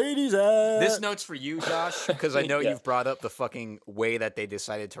one- the ladies at? This note's for you, Josh, because I know Yeah. you've brought up the fucking way that they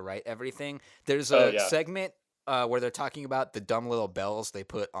decided to write everything. There's Oh, a yeah. segment where they're talking about the dumb little bells they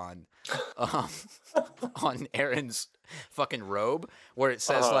put on on Aaron's fucking robe, where it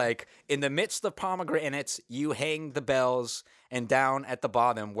says like, in the midst of pomegranates, you hang the bells, and down at the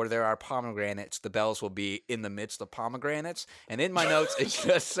bottom where there are pomegranates, the bells will be in the midst of pomegranates. And in my notes, it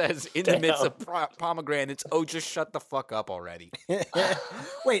just says, in the midst of pomegranates. Oh, just shut the fuck up already.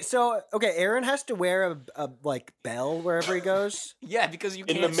 Wait, so okay, Aaron has to wear a like bell wherever he goes. Yeah, because you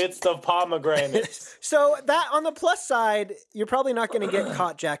In can't. the midst of pomegranates. So that on the plus side, you're probably not going to get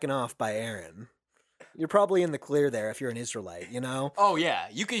caught jacking off by Aaron. You're probably in the clear there if you're an Israelite, you know? Oh yeah,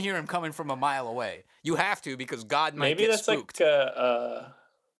 you can hear him coming from a mile away. You have to because God might Maybe get that's spooked. like, I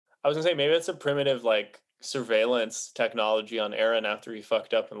was gonna say, maybe that's a primitive like surveillance technology on Aaron after he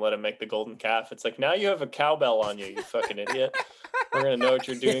fucked up and let him make the golden calf. It's like, now you have a cowbell on you, you fucking idiot. We're gonna know what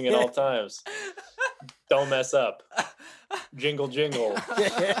you're doing at all times. Don't mess up. Jingle, jingle.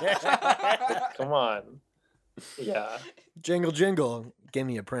 Come on. Yeah. Jingle, jingle, give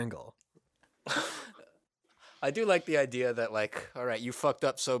me a Pringle. I do like the idea that like, all right, you fucked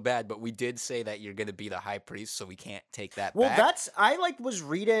up so bad, but we did say that you're gonna be the high priest, so we can't take that Well, back. I like was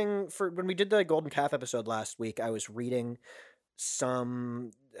reading for when we did the Golden Calf episode last week. I was reading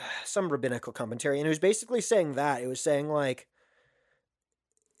some rabbinical commentary, and it was basically saying that it was saying like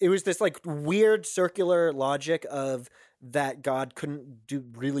it was this like weird circular logic of that God couldn't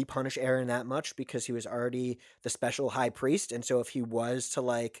really punish Aaron that much because he was already the special high priest, and so if he was to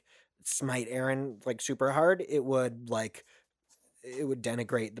like smite Aaron like super hard, it would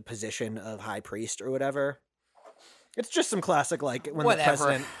denigrate the position of high priest or whatever. It's just some classic like when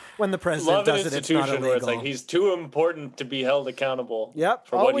Whatever. the president Love an does it, it's not institution where it's illegal. like he's too important to be held accountable Yep,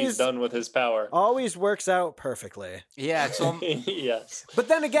 for what always he's done with his power. always works out perfectly. Yeah, it's Yes. But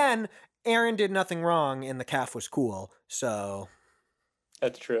then again, Aaron did nothing wrong, and the calf was cool. So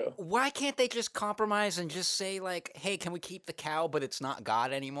That's true. why can't they just compromise and just say like, hey, can we keep the cow, but it's not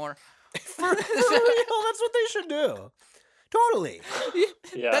God anymore? for real, that's what they should do. Totally.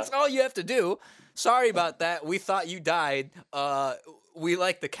 Yeah. That's all you have to do. Sorry about that. We thought you died. We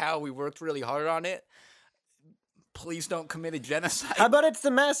like the cow. We worked really hard on it. Please don't commit a genocide. How about it's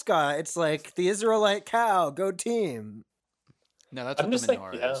the mascot? It's like the Israelite cow. Go team. No, that's I'm what just the like,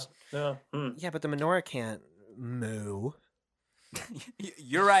 menorah is. yeah. Yeah, but the menorah can't moo.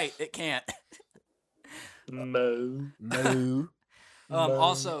 You're right. It can't. Moo. Moo.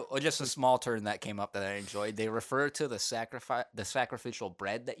 Also, just a small turn that came up that I enjoyed. They refer to the sacrificial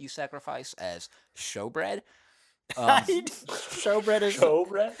bread that you sacrifice as showbread. Showbread is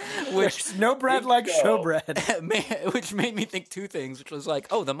Showbread? there's no bread like Bingo. showbread. Which made me think two things, which was like,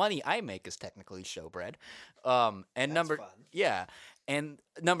 oh, the money I make is technically showbread. And That's fun. yeah. And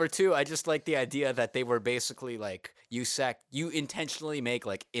number two, I just like the idea that they were basically like, you intentionally make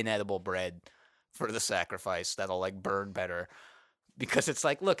like inedible bread for the sacrifice that'll like burn better. Because it's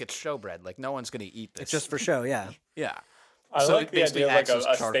like, look, it's showbread. Like, no one's going to eat this. It's just for show, yeah. Yeah. I So like it the basically idea of like acts as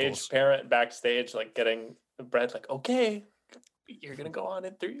a charcoals. stage parent backstage, like getting the bread, like, okay, you're gonna go on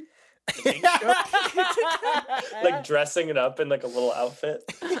in 3. The big show. Like dressing it up in like a little outfit.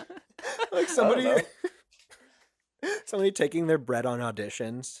 Like know. somebody taking their bread on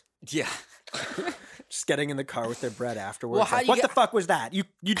auditions, Yeah. just getting in the car with their bread afterwards. Well, how like, do you what get- the fuck was that? You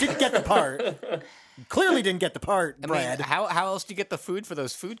didn't get the part. You clearly didn't get the part, I bread. mean, how else do you get the food for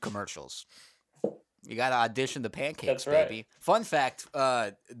those food commercials? You got to audition the pancakes, That's right. baby. Fun fact,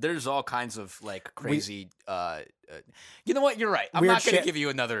 there's all kinds of like crazy you know what? You're right. I'm Weird not going to shit. give you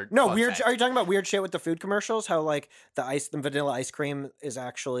another No, fun weird. fact. Are you talking about weird shit with the food commercials? How like the vanilla ice cream is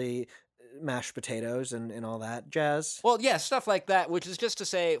actually mashed potatoes and all that jazz? Well, yeah, stuff like that, which is just to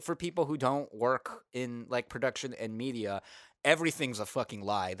say for people who don't work in like production and media, everything's a fucking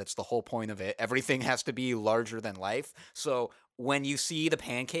lie. That's the whole point of it. Everything has to be larger than life. So when you see the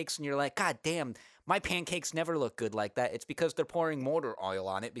pancakes and you're like, God damn, my pancakes never look good like that, it's because they're pouring motor oil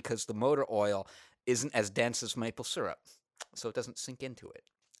on it because the motor oil isn't as dense as maple syrup. So it doesn't sink into it.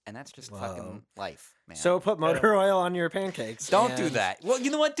 And that's just fucking life, man. So put motor oil on your pancakes. don't do and- that. Well,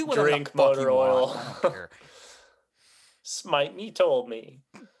 you know what? Do whatever Drink the fuck motor you want. oil. I don't care. Smite me told me.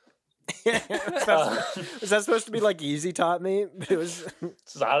 Was that supposed to be like Easy taught me? But it was.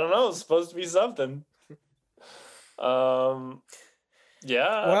 I don't know. It's supposed to be something. Yeah.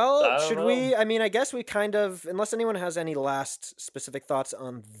 I Well, don't should know. we? I mean, I guess we kind of, unless anyone has any last specific thoughts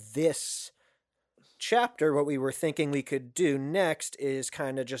on this chapter, what we were thinking we could do next is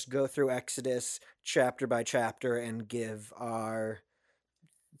kind of just go through Exodus chapter by chapter and give our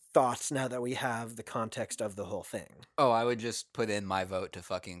thoughts now that we have the context of the whole thing. Oh, I would just put in my vote to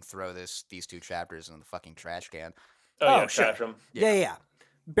fucking throw these two chapters in the fucking trash can. Oh, yeah, sure. trash 'em. Yeah.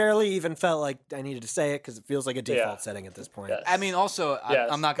 Barely even felt like I needed to say it because it feels like a default Yeah. setting at this point. Yes. I mean, also, Yes.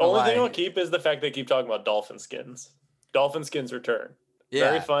 I'm not The gonna only lie. thing I'll keep is the fact they keep talking about dolphin skins. Dolphin skins return. Yeah.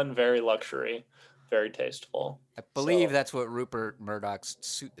 Very fun, very luxury, very tasteful. I believe So- that's what Rupert Murdoch's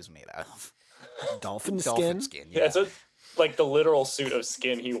suit is made out of. Dolphin Dolphin skin? skin. Yeah, Yeah. it's like the literal suit of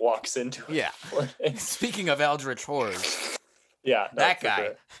skin he walks into. Yeah. Speaking of Eldritch horrors, Yeah. no, that for guy.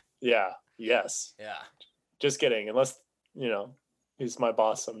 sure. Yeah. Yes. Yeah. Just kidding. Unless, he's my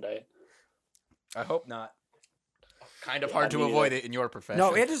boss someday. I hope not. Kind of Yeah, hard to me avoid neither. it in your profession.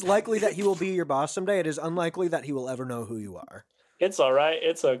 No, it is likely that he will be your boss someday. It is unlikely that he will ever know who you are. It's all right.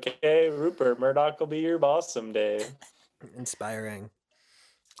 It's okay. Rupert Murdoch will be your boss someday. Inspiring.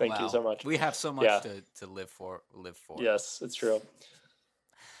 Thank you Wow. so much. We have so much Yeah. to live for. Yes, it's true.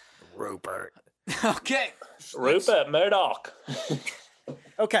 Rupert. Okay. Rupert Murdoch.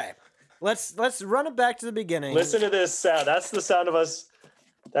 Okay, let's run it back to the beginning. Listen to this sound. That's the sound of us.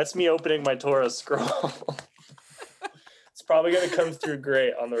 That's me opening my Torah scroll. It's probably going to come through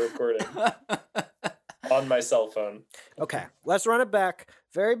great on the recording on my cell phone. Okay, let's run it back.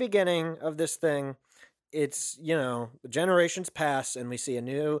 Very beginning of this thing. It's, the generations pass and we see a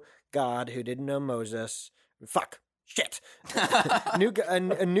new God who didn't know Moses. Fuck. Shit.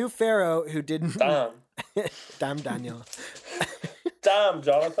 a new Pharaoh who didn't. Damn, Daniel. Damn,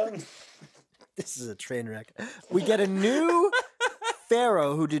 Jonathan. This is a train wreck. We get a new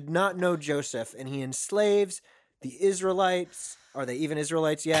Pharaoh who did not know Joseph, and he enslaves the Israelites. Are they even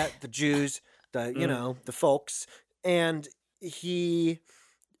Israelites yet? The Jews, the folks. And he...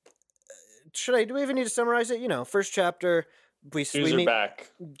 do we even need to summarize it? First chapter, Jews we are meet...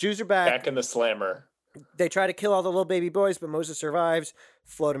 back. Jews are back. Back in the slammer. They try to kill all the little baby boys, but Moses survives,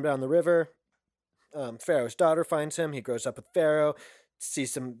 float him down the river. Pharaoh's daughter finds him. He grows up with Pharaoh,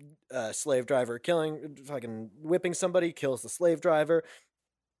 sees some slave driver whipping somebody, kills the slave driver.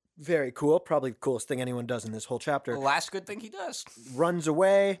 Very cool. Probably the coolest thing anyone does in this whole chapter. The last good thing he does. Runs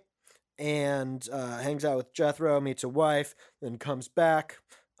away and hangs out with Jethro, meets a wife, then comes back.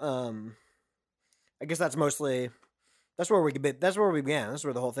 I guess that's mostly... That's where we began. That's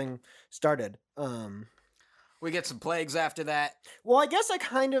where the whole thing started. We get some plagues after that. Well, I guess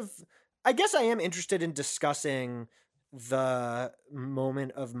I am interested in discussing the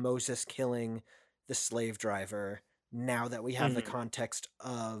moment of Moses killing the slave driver, now that we have the context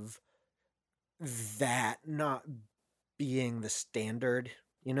of that not being the standard.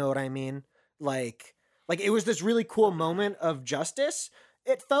 You know what I mean? Like it was this really cool moment of justice,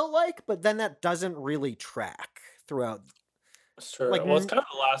 it felt like, but then that doesn't really track throughout. Sure. Like, Well, it's kind of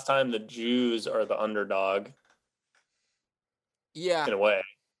the last time the Jews are the underdog Yeah, in a way.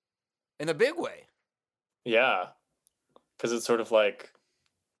 in a big way. Yeah. Because it's sort of like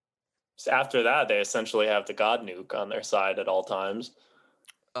after that, they essentially have the God nuke on their side at all times.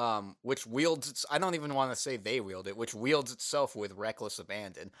 Which wields I don't even want to say they wield it, which wields itself with reckless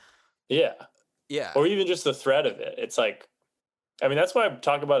abandon. Yeah. Yeah. Or even just the threat of it. It's like, I mean, that's why I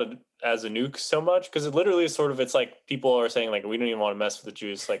talk about it as a nuke so much, because it literally is sort of, it's like people are saying like, we don't even want to mess with the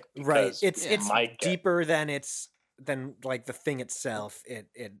Jews, like, Right. It's might deeper than like the thing itself. It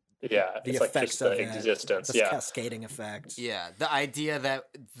yeah, the it's like effects just of the it, existence. the Yeah. cascading effects. Yeah, the idea that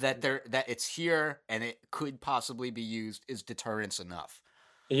it's here and it could possibly be used is deterrence enough.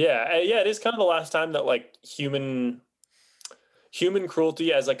 Yeah, it is kind of the last time that like human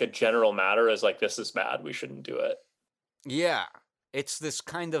cruelty as like a general matter is like, this is bad, we shouldn't do it. Yeah, it's this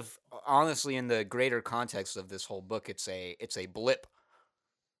kind of, honestly, in the greater context of this whole book, it's a blip.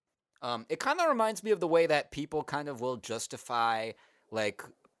 It kind of reminds me of the way that people kind of will justify like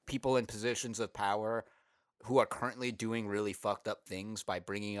people in positions of power who are currently doing really fucked up things by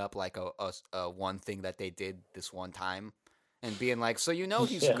bringing up like a one thing that they did this one time and being like, so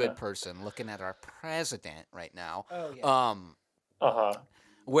he's a good person, looking at our president right now. Oh yeah.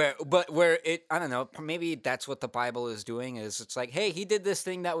 Where it, I don't know, maybe that's what the Bible is doing, is it's like, hey, he did this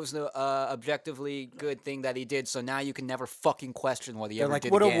thing that was the objectively good thing that he did, so now you can never fucking question what he They're ever like,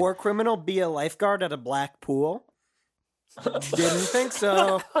 did would again. a war criminal be a lifeguard at a black pool? Didn't think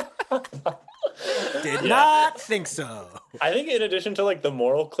so. Did not think so. I think in addition to like the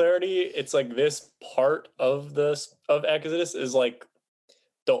moral clarity, it's like this part of Exodus is like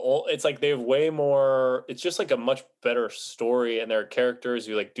it's like they have way more, it's just like a much better story, and there are characters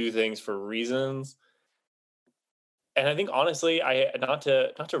who like do things for reasons. And I think honestly, not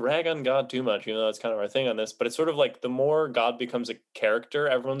to rag on God too much, even though that's kind of our thing on this, but it's sort of like the more God becomes a character,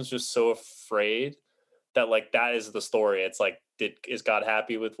 everyone's just so afraid that like that is the story. It's like, is God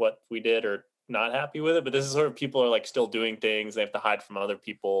happy with what we did or not happy with it? But this is sort of, people are like still doing things, they have to hide from other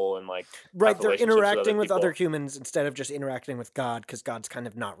people, and like Right, have they're relationships interacting with other people. humans instead of just interacting with God, because God's kind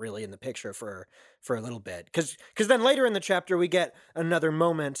of not really in the picture for a little bit. Because then later in the chapter we get another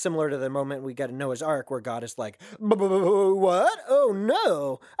moment similar to the moment we get in Noah's Ark, where God is like, "What? Oh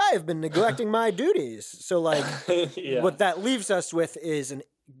no, I have been neglecting my duties." So like, Yeah. what that leaves us with is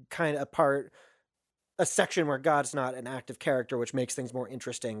a section where God's not an active character, which makes things more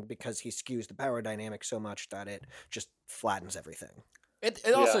interesting because he skews the power dynamic so much that it just flattens everything. It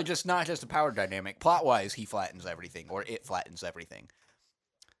also just not just a power dynamic. Plot-wise, he flattens everything, or it flattens everything.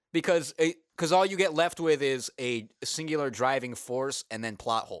 Because all you get left with is a singular driving force and then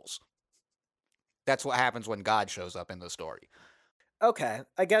plot holes. That's what happens when God shows up in the story. Okay,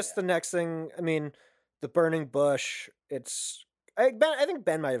 I guess the next thing, I mean, the burning bush, I think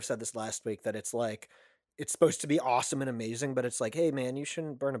Ben might have said this last week, that it's like, it's supposed to be awesome and amazing, but it's like, hey man, you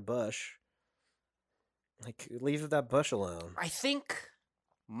shouldn't burn a bush. Like, leave that bush alone. I think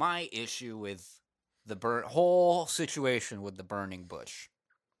my issue with the whole situation with the burning bush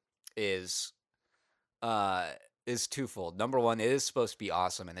is twofold. Number one, it is supposed to be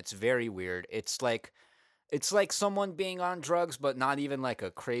awesome, and it's very weird. It's like someone being on drugs, but not even like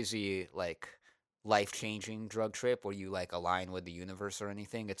a crazy like life-changing drug trip where you like align with the universe or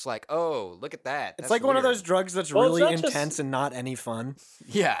anything. It's like, oh, look at that. It's That's like one of weird. those drugs that's Well, it's really not just- intense and not any fun.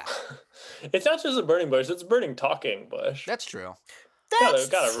 Yeah, It's not just a burning bush, it's a burning talking bush. that's true. That's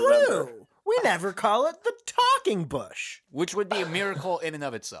gotta true. remember. We never call it the talking bush. Which would be a miracle in and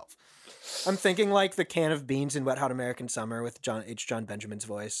of itself. I'm thinking like the can of beans in Wet Hot American Summer with John Benjamin's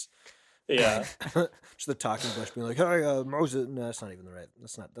voice. Yeah. Just the talking bush being like, "Hey, Moses." No, that's not even the right.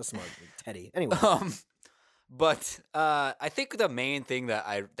 That's more like Teddy. Anyway, But I think the main thing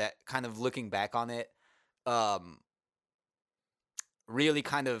that kind of looking back on it, really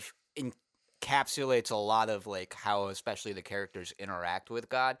kind of encapsulates a lot of like how especially the characters interact with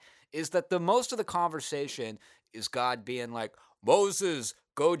God, is that the most of the conversation is God being like, Moses,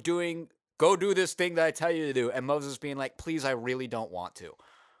 go do this thing that I tell you to do, and Moses being like, please, I really don't want to.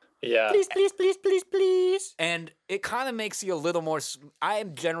 Yeah. please. And it kind of makes you a little more. I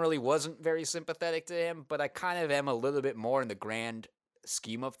generally wasn't very sympathetic to him, but I kind of am a little bit more in the grand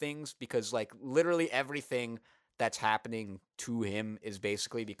scheme of things, because like literally everything that's happening to him is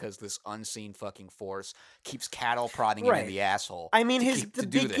basically because this unseen fucking force keeps cattle prodding him in Right. the asshole. I mean, to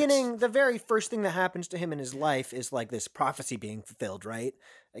do this. the very first thing that happens to him in his life is like this prophecy being fulfilled, right?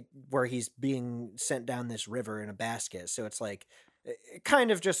 Like where he's being sent down this river in a basket. So it's like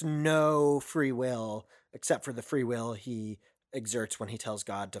kind of just no free will, except for the free will he exerts when he tells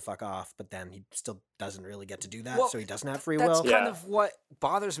God to fuck off, but then he still doesn't really get to do that, Well, so he doesn't have free That's will. kind Yeah. of what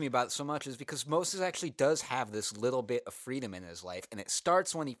bothers me about it so much is because Moses actually does have this little bit of freedom in his life, and it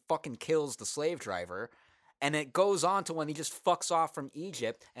starts when he fucking kills the slave driver, and it goes on to when he just fucks off from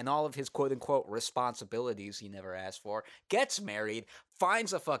Egypt and all of his quote-unquote responsibilities he never asked for, gets married,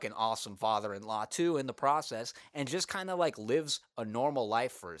 finds a fucking awesome father-in-law too in the process, and just kind of like lives a normal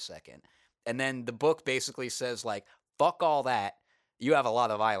life for a second. And then the book basically says like, fuck all that, you have a lot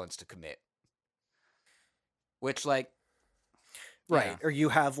of violence to commit. Which, like, Right. yeah. Or you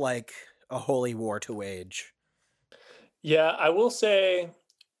have like a holy war to wage. Yeah, I will say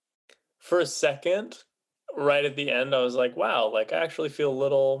for a second, right at the end, I was like, wow, like I actually feel a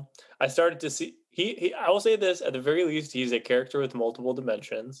little. I started to see I will say this, at the very least, he's a character with multiple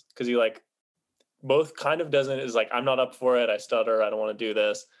dimensions because he like both kind of doesn't is like, I'm not up for it, I stutter, I don't want to do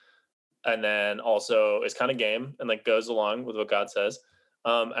this. And then also is kind of game and like goes along with what God says.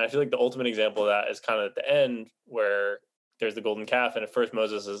 And I feel like the ultimate example of that is kind of at the end where there's the golden calf, and at first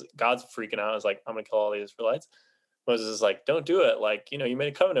God's freaking out, is like, I'm gonna kill all the Israelites. Moses is like, don't do it. Like, you made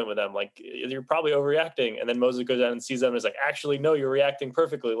a covenant with them. Like, you're probably overreacting. And then Moses goes out and sees them and is like, actually, no, you're reacting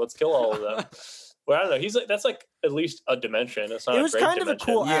perfectly. Let's kill all of them. Well, I don't know. He's like, that's like at least a dimension. It's not It was a great kind of a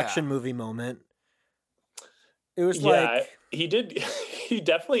dimension. cool Yeah. action movie moment. It was Yeah, like he did. He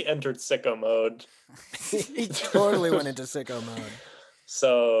definitely entered sicko mode. he totally went into sicko mode.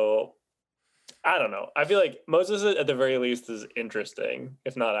 So I don't know. I feel like Moses, at the very least, is interesting,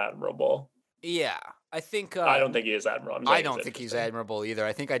 if not admirable. Yeah, I think I don't think he is admirable. I'm I saying don't think he's interesting. admirable either.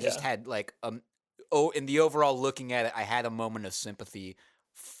 I think I just Yeah. had like in the overall looking at it, I had a moment of sympathy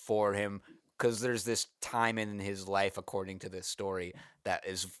for him because there's this time in his life, according to this story, that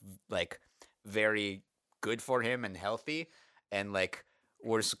is like very good for him and healthy, and like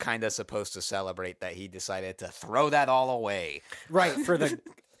we're kind of supposed to celebrate that he decided to throw that all away. Right, for the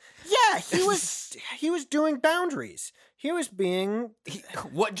Yeah, he was doing boundaries. He was being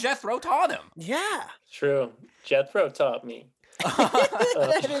What Jethro taught him. yeah. True. Jethro taught me.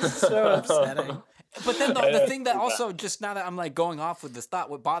 That is so upsetting. But then I the thing that see also, just now that I'm like going off with this thought,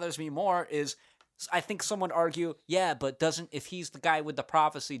 what bothers me more is I think someone would argue, yeah, but if he's the guy with the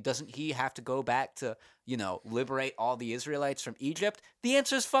prophecy, doesn't he have to go back to, liberate all the Israelites from Egypt? The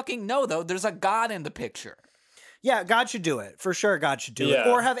answer is fucking no, though. There's a God in the picture. Yeah, God should do it. For sure God should do it. Yeah.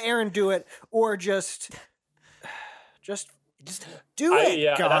 Or have Aaron do it, or just do it,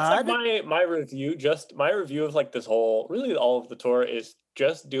 Yeah, God. that's like my review. Just my review of like this whole, really all of the Torah is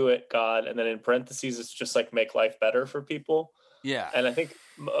just do it, God, and then in parentheses it's just like make life better for people. Yeah. And I think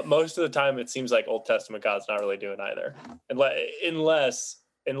most of the time it seems like Old Testament God's not really doing either, unless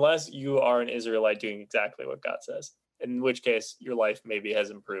you are an Israelite doing exactly what God says, in which case your life maybe has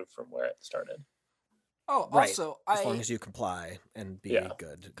improved from where it started. Oh, Right. also, As long as you comply and be Yeah.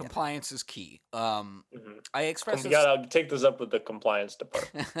 good. Yeah. compliance is key. Mhm. I expressed You this... gotta take this up with the compliance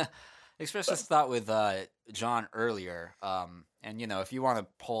department. expressed this thought with John earlier, and if you want to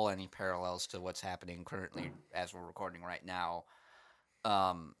pull any parallels to what's happening currently as we're recording right now,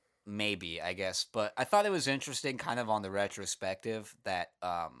 maybe, I guess. But I thought it was interesting, kind of on the retrospective, that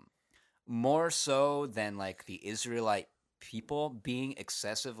more so than like the Israelite people being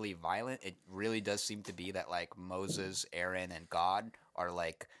excessively violent, it really does seem to be that like Moses, Aaron, and God are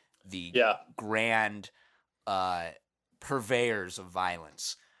like the Yeah. grand purveyors of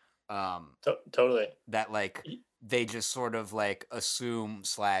violence. Totally. That like they just sort of like assume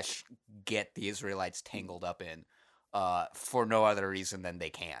 / get the Israelites tangled up in for no other reason than they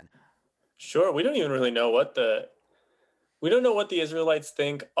can. Sure. We don't even really know what the Israelites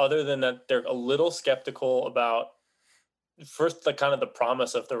think, other than that they're a little skeptical about first the kind of the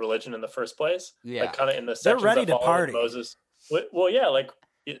promise of the religion in the first place. Yeah. Like kind of in the They're sections ready that to follow party. Moses. Well, yeah, like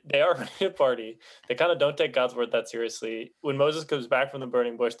they are ready to party. They kind of don't take God's word that seriously. When Moses comes back from the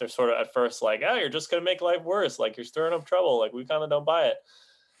burning bush, they're sort of at first like, "Oh, you're just gonna make life worse. Like you're stirring up trouble. Like we kind of don't buy it."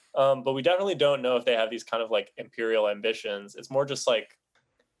 But we definitely don't know if they have these kind of like imperial ambitions. It's more just like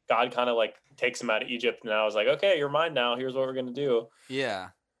God kind of like takes him out of Egypt, and I was like, "Okay, you're mine now. Here's what we're gonna do." Yeah.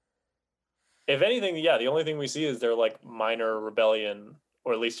 If anything, yeah, the only thing we see is their like minor rebellion,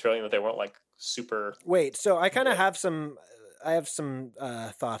 or at least showing that they weren't like super. Wait, so I kind of have some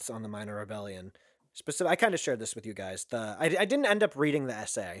thoughts on the minor rebellion. I kind of shared this with you guys. I didn't end up reading the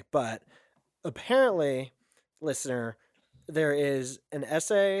essay, but apparently listener, there is an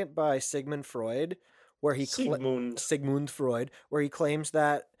essay by Sigmund Freud where he Sigmund Freud, where he claims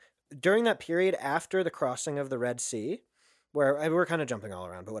that during that period after the crossing of the Red Sea, where we're kind of jumping all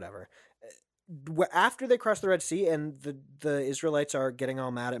around, but whatever. After they cross the Red Sea and the Israelites are getting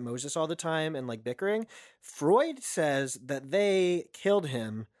all mad at Moses all the time and like bickering, Freud says that they killed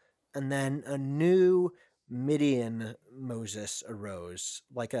him, and then a new Midian Moses arose,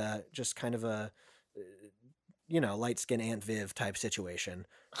 like a just kind of a light skinned Aunt Viv type situation.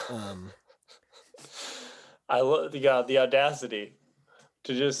 I love the audacity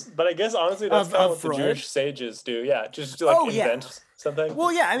to just, but I guess honestly that's kind of what Freud. The Jewish sages do. Yeah, just to like invent something.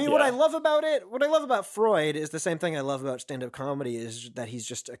 Well, yeah, I mean, what I love about Freud is the same thing I love about stand-up comedy, is that he's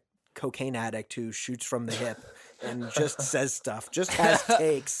just a cocaine addict who shoots from the hip and just says stuff, just has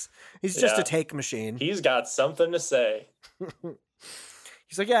takes. He's just a take machine. He's got something to say.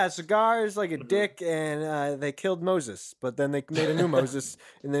 He's like, yeah, a cigar is like a dick, and they killed Moses, but then they made a new Moses,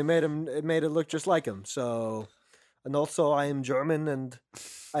 and they made it look just like him. So, and also I am German, and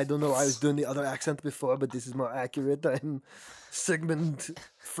I don't know, I was doing the other accent before, but this is more accurate. I'm Sigmund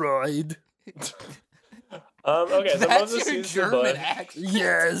Freud. Okay, so That's Moses your sees German the bush. accent.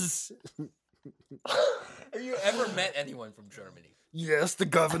 Yes. Have you ever met anyone from Germany? Yes, the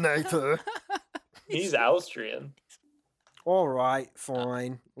governor. He's Austrian. All right,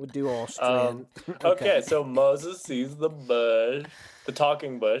 fine. We'll do Austrian. Okay, so Moses sees the bush, the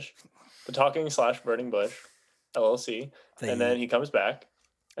talking / burning bush, LLC, and then he comes back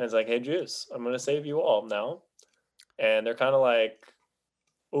and is like, "Hey, Jews, I'm gonna save you all now," and they're kind of like,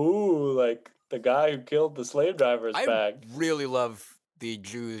 "Ooh, like the guy who killed the slave driver's back." I really love the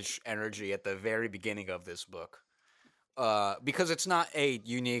Jewish energy at the very beginning of this book. Because it's not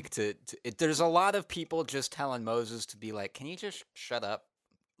unique to it. There's a lot of people just telling Moses to be like, can you just shut up?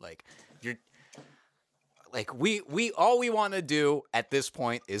 Like, you're like, we all we want to do at this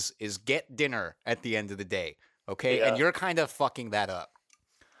point is get dinner at the end of the day. Okay. Yeah. And you're kind of fucking that up.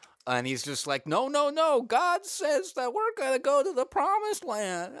 And he's just like, no. God says that we're going to go to the promised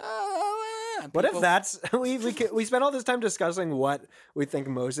land. What if that's, we spent all this time discussing what we think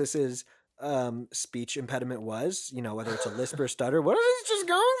Moses's speech impediment was, whether it's a lisp or stutter. What if he's just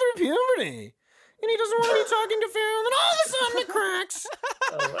going through puberty and he doesn't want to be talking to Pharaoh, and then all of a sudden it cracks?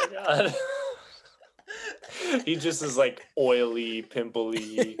 Oh my god. He just is like oily,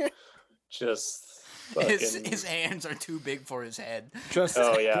 pimply, just fucking... his hands are too big for his head.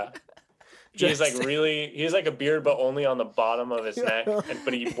 Oh yeah. He's like a beard, but only on the bottom of his neck,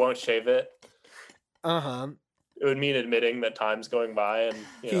 but he won't shave it. It would mean admitting that time's going by, and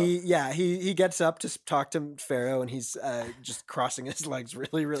he gets up to talk to Pharaoh, and he's just crossing his legs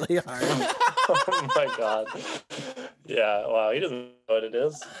really, really hard. Oh my god! Yeah, wow, he doesn't know what it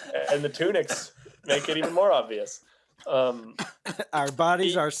is, and the tunics make it even more obvious. Our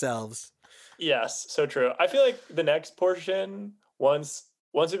bodies, ourselves. Yes, so true. I feel like the next portion, once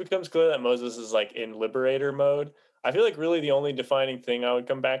it becomes clear that Moses is like in liberator mode, I feel like really the only defining thing I would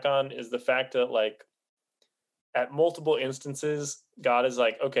come back on is the fact that like, at multiple instances, God is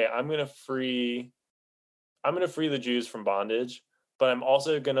like, okay, I'm gonna free the Jews from bondage, but I'm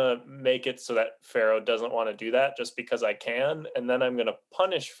also gonna make it so that Pharaoh doesn't want to do that just because I can, and then I'm gonna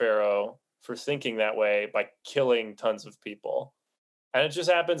punish Pharaoh for thinking that way by killing tons of people. And it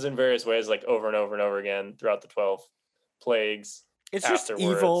just happens in various ways, like over and over and over again throughout the 12 plagues. It's just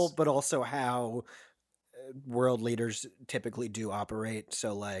evil, but also how world leaders typically do operate.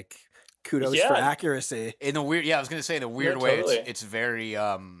 So like, kudos for accuracy. In a weird, I was gonna say in a weird way, totally. it's very.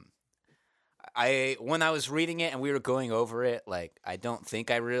 When I was reading it and we were going over it, like I don't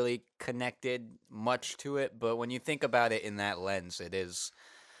think I really connected much to it, but when you think about it in that lens, it is.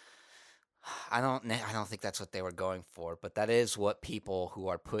 I don't think that's what they were going for, but that is what people who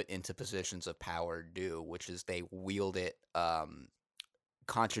are put into positions of power do, which is they wield it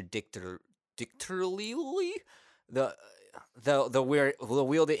contradictorily. They'll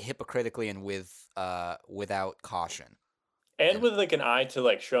wield it hypocritically and without caution, and with like an eye to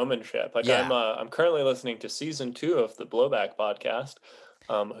like showmanship. Like I'm currently listening to season 2 of the Blowback podcast,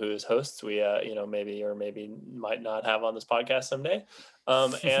 whose hosts we maybe or maybe might not have on this podcast someday,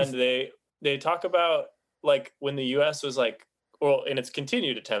 and they talk about like when the U.S. was like, well, in its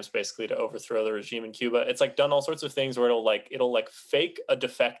continued attempts basically to overthrow the regime in Cuba, it's like done all sorts of things where it'll like fake a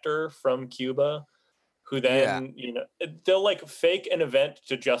defector from Cuba, who then they'll like fake an event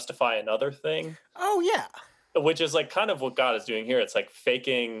to justify another thing. Oh yeah, which is like kind of what God is doing here. It's like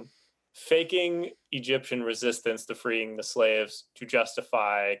faking Egyptian resistance to freeing the slaves to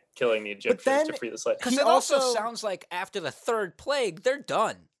justify killing the Egyptians to free the slaves. Because it also sounds like after the third plague, they're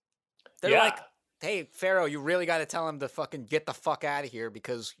done. They're like, hey, Pharaoh, you really got to tell him to fucking get the fuck out of here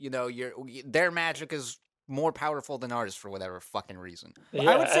because, their magic is more powerful than ours for whatever fucking reason.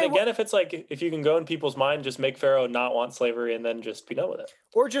 Yeah, I would say and again, if it's like, if you can go in people's mind, just make Pharaoh not want slavery and then just be done with it.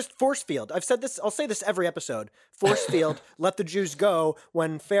 Or just force field. I've said this, I'll say this every episode. Force field, let the Jews go.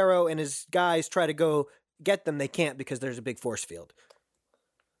 When Pharaoh and his guys try to go get them, they can't because there's a big force field.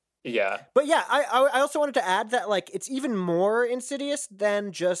 Yeah. But yeah, I also wanted to add that, like, it's even more insidious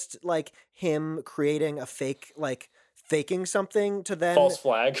than just, like, him creating a fake, like, faking something to then... False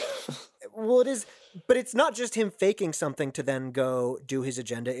flag. Well, it is, but it's not just him faking something to then go do his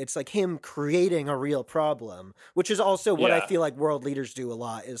agenda. It's like him creating a real problem, which is also what I feel like world leaders do a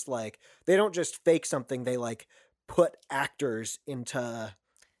lot, is like, they don't just fake something, they, like, put actors into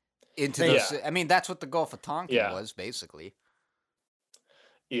those. I mean, that's what the Gulf of Tonkin was, basically.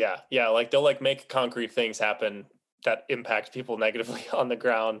 Yeah, like they'll like make concrete things happen that impact people negatively on the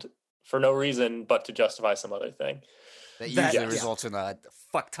ground for no reason but to justify some other thing. That usually results in a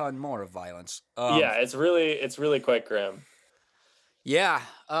fuck ton more of violence. It's really quite grim. Yeah,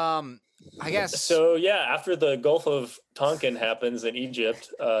 I guess. So yeah, after the Gulf of Tonkin happens in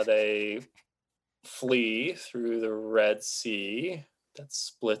Egypt, they flee through the Red Sea that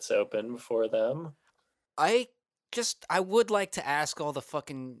splits open before them. I would like to ask all the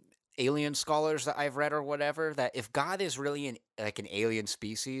fucking alien scholars that I've read or whatever, that if God is really an alien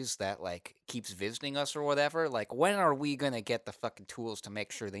species that like keeps visiting us or whatever, like when are we gonna get the fucking tools to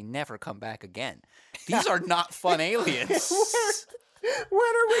make sure they never come back again? These are not fun aliens. When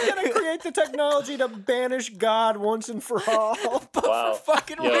are we gonna create the technology to banish God once and for all? Wow. For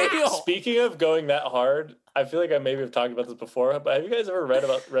fucking real. Speaking of going that hard, I feel like I maybe have talked about this before, but have you guys ever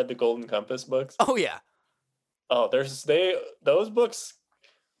read the Golden Compass books? Oh yeah. Oh, those books.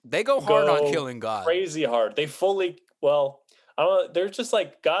 They go hard on killing God. Crazy hard. They fully, well, I don't know. They're just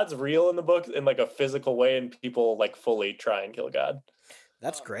like, God's real in the book in like a physical way, and people like fully try and kill God.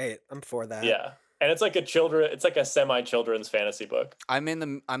 That's great. I'm for that. Yeah. And it's like a semi-children's fantasy book.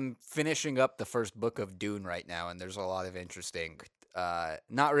 I'm finishing up the first book of Dune right now, and there's a lot of interesting,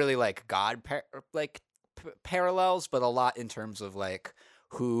 not really like God parallels, but a lot in terms of like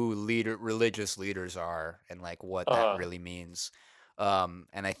who religious leaders are and like what that really means. And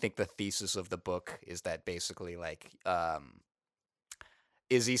I think the thesis of the book is that basically like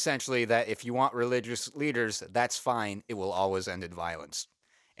is essentially that if you want religious leaders, that's fine. It will always end in violence.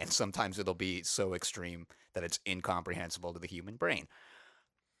 And sometimes it'll be so extreme that it's incomprehensible to the human brain.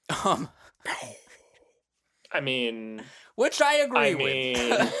 I mean, which I agree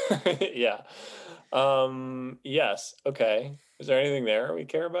with. Yeah. Yes. Okay. Is there anything there we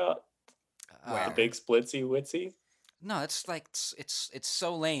care about? The big splitsy witsy? No, it's like it's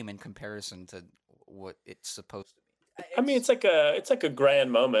so lame in comparison to what it's supposed to be. I mean, it's like a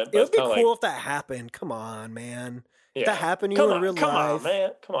grand moment. But It would be cool like, if that happened. Come on, man. Yeah. If that happened to you in real life. Come on, man.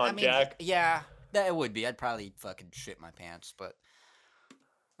 Come on, Jack. Yeah, that would be. I'd probably fucking shit my pants, but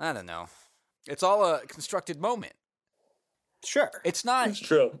I don't know. It's all a constructed moment. Sure. It's not. It's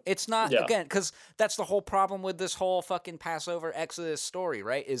true. It's not, Yeah. again, because that's the whole problem with this whole fucking Passover Exodus story,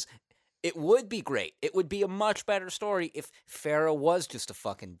 right? Is it would be great. It would be a much better story if Pharaoh was just a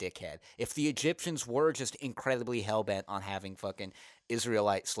fucking dickhead. If the Egyptians were just incredibly hell-bent on having fucking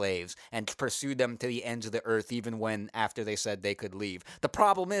Israelite slaves and pursued them to the ends of the earth even when after they said they could leave. The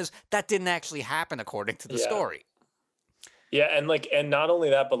problem is that didn't actually happen according to the story. Yeah, and not only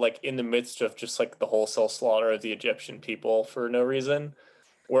that, but like in the midst of just like the wholesale slaughter of the Egyptian people for no reason,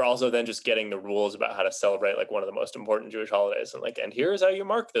 we're also then just getting the rules about how to celebrate like one of the most important Jewish holidays, and here's how you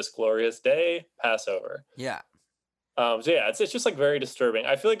mark this glorious day, Passover. Yeah. So yeah, it's just like very disturbing.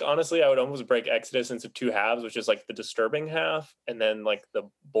 I feel like honestly, I would almost break Exodus into two halves, which is like the disturbing half and then like the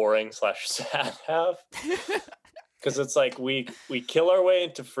boring/sad half. Because it's like we kill our way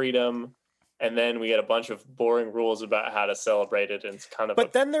into freedom, and then we get a bunch of boring rules about how to celebrate it, and it's kind of.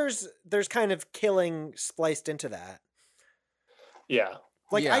 But then there's kind of killing spliced into that. Yeah.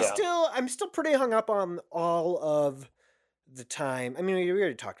 Like Yeah. I'm still pretty hung up on all of the time. I mean, we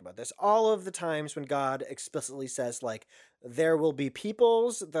already talked about this. All of the times when God explicitly says, like, there will be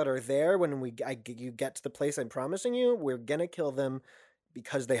peoples that are there when you get to the place I'm promising you. We're gonna kill them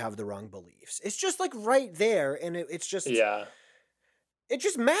because they have the wrong beliefs. It's just like right there, and it's just It's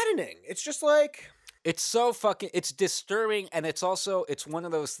just maddening. It's just like it's so fucking. It's disturbing, and it's also one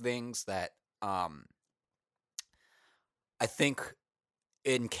of those things that I think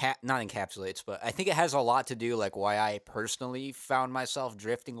not encapsulates, but I think it has a lot to do like why I personally found myself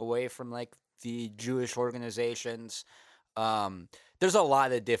drifting away from like the Jewish organizations. There's a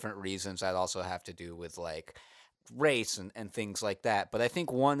lot of different reasons that also have to do with like race and things like that. But I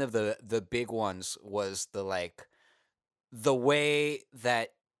think one of the big ones was the way that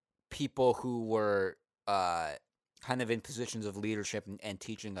people who were kind of in positions of leadership and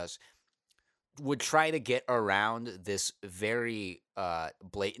teaching us would try to get around this very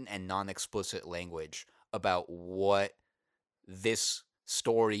blatant and non-explicit language about what this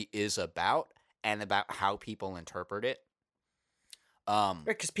story is about and about how people interpret it.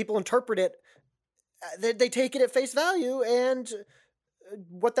 Because people interpret it, they take it at face value, and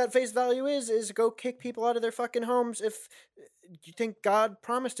what that face value is go kick people out of their fucking homes if you think God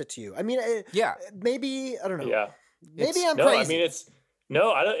promised it to you. I mean, Yeah. maybe, I don't know. Yeah. Maybe I'm No, crazy. I mean,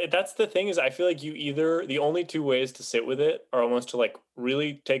 I don't, that's the thing is I feel like the only two ways to sit with it are almost to like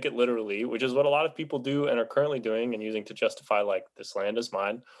really take it literally, which is what a lot of people do and are currently doing and using to justify like this land is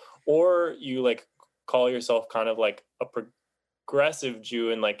mine, or you like call yourself kind of like a progressive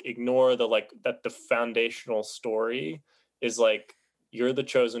Jew and like ignore the like that the foundational story is like you're the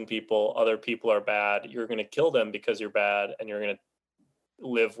chosen people, other people are bad, you're going to kill them because you're bad, and you're going to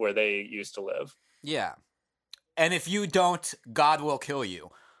live where they used to live. Yeah. And if you don't, God will kill you.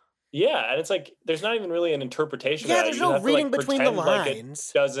 Yeah, and it's like there's not even really an interpretation. Yeah, of that. there's You no have to, like, reading between the pretend like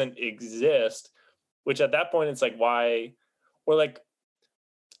lines. it doesn't exist, which at that point it's like why, or like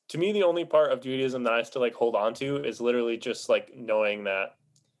to me the only part of Judaism that I still like hold on to is literally just like knowing that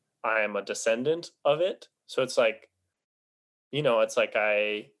I am a descendant of it. So it's like, you know, it's like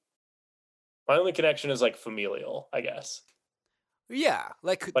my only connection is like familial, I guess. Yeah,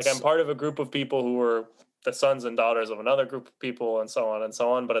 like I'm part of a group of people who were the sons and daughters of another group of people and so on and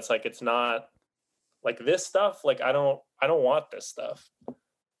so on, but it's like it's not like this stuff, like I don't want this stuff.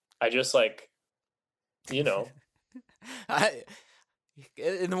 I just like, you know.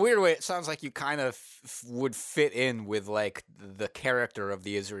 In a weird way, it sounds like you kind of would fit in with like the character of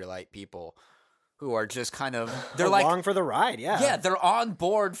the Israelite people, who are just kind of they're along for the ride. Yeah, they're on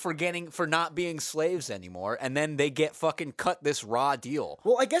board for not being slaves anymore, and then they get fucking cut this raw deal.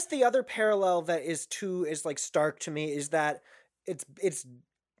 Well, I guess the other parallel that is like stark to me is that it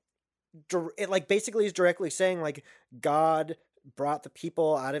like basically is directly saying like God brought the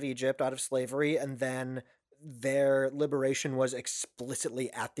people out of Egypt, out of slavery, and then their liberation was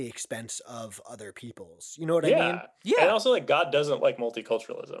explicitly at the expense of other peoples. You know what I mean? Yeah. And also like God doesn't like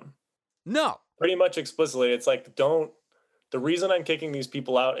multiculturalism. No. Pretty much explicitly. It's like the reason I'm kicking these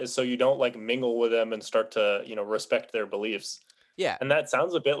people out is so you don't like mingle with them and start to, you know, respect their beliefs. Yeah. And that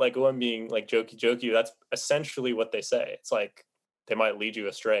sounds a bit like, oh, I'm being like jokey. That's essentially what they say. It's like they might lead you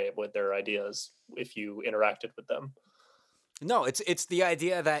astray with their ideas if you interacted with them. No, it's the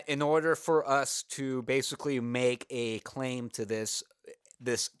idea that in order for us to basically make a claim to this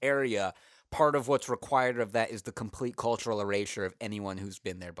area, part of what's required of that is the complete cultural erasure of anyone who's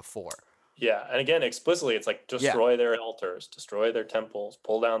been there before. Yeah, and again, explicitly, it's like destroy their altars, destroy their temples,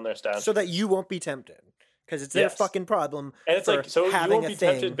 pull down their statues, so that you won't be tempted, because it's their fucking problem. And it's like so you won't be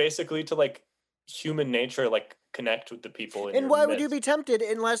tempted, thing. basically, to like human nature, like connect with the people. And why would you be tempted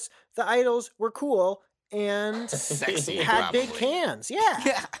unless the idols were cool and sexy, had big cans?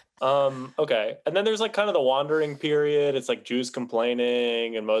 Yeah. Okay. And then there's like kind of the wandering period. It's like Jews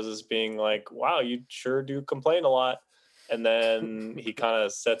complaining and Moses being like, wow, you sure do complain a lot. And then he kind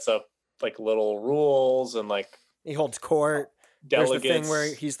of sets up like little rules and like he holds court. Delegates. There's the thing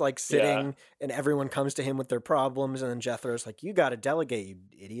where he's like sitting and everyone comes to him with their problems, and then Jethro's like, you got to delegate, you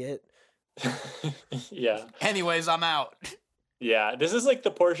idiot. Yeah. Anyways, I'm out. Yeah, this is like the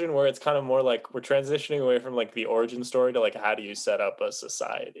portion where it's kind of more like we're transitioning away from like the origin story to like how do you set up a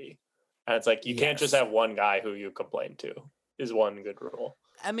society, and it's like you can't just have one guy who you complain to is one good rule.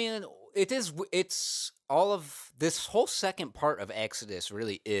 I mean, it's all of this whole second part of Exodus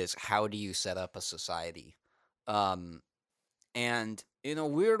really is how do you set up a society, and in a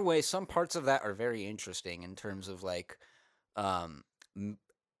weird way, some parts of that are very interesting in terms of like,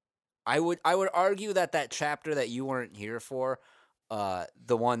 I would argue that chapter that you weren't here for,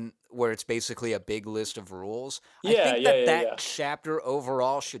 the one where it's basically a big list of rules. I think that chapter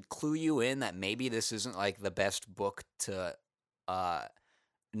overall should clue you in that maybe this isn't like the best book to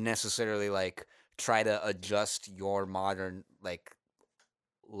necessarily like try to adjust your modern like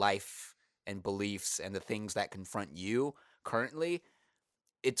life and beliefs and the things that confront you currently.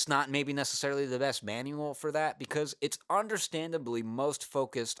 It's not maybe necessarily the best manual for that because it's understandably most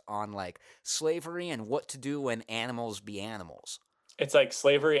focused on like slavery and what to do when animals be animals. It's like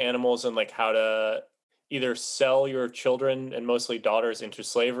slavery, animals, and like how to either sell your children and mostly daughters into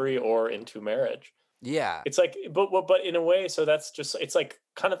slavery or into marriage. Yeah. It's like, but in a way, so that's just, it's like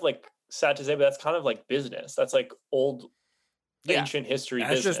kind of like sad to say, but that's kind of like business. That's like old, ancient history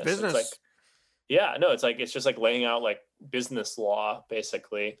That's business. just business. It's like, Yeah, no, it's just like laying out like business law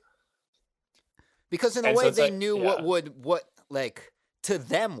basically. Because in a And so way it's they like, knew yeah. what like to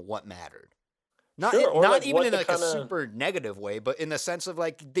them what mattered. Not Sure, or not like even what in the like a kind of super negative way, but in the sense of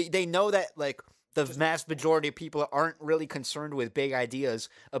like they know that like the vast majority of people aren't really concerned with big ideas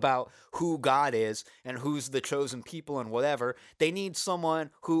about who God is and who's the chosen people and whatever. They need someone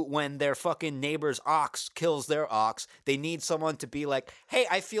who, when their fucking neighbor's ox kills their ox, they need someone to be like, hey,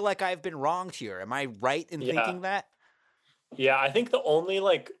 I feel like I've been wronged here. Am I right in yeah. thinking that? Yeah, I think the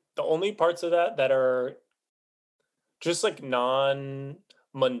only parts of that that are just like non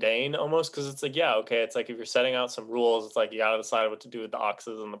mundane almost, because it's like, yeah, okay, it's like if you're setting out some rules, it's like you gotta decide what to do with the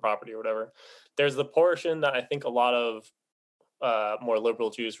oxes and the property or whatever. There's the portion that I think a lot of more liberal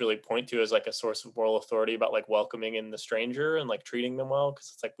Jews really point to as like a source of moral authority about like welcoming in the stranger and like treating them well,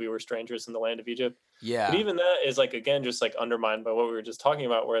 because it's like we were strangers in the land of Egypt. But Yeah. even that is like, again, just like undermined by what we were just talking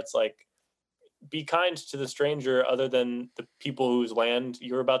about, where it's like, be kind to the stranger other than the people whose land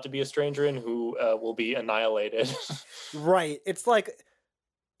you're about to be a stranger in, who will be annihilated. Right. It's like,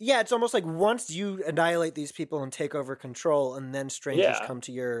 yeah, it's almost like once you annihilate these people and take over control, and then strangers Yeah. come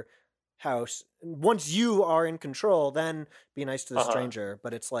to your house. Once you are in control, then be nice to the stranger.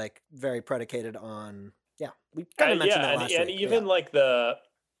 But it's like very predicated on, yeah, we kind of mentioned that last and week. even like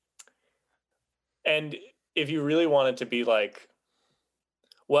and if you really wanted to be like,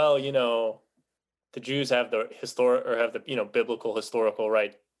 well, the Jews have the biblical historical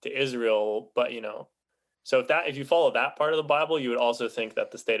right to Israel, but so if you follow that part of the Bible, you would also think that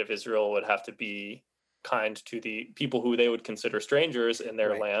the state of Israel would have to be kind to the people who they would consider strangers in their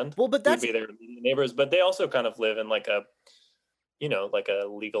Right. land. Well, but Who would that's be their immediate neighbors, but they also kind of live in like a like a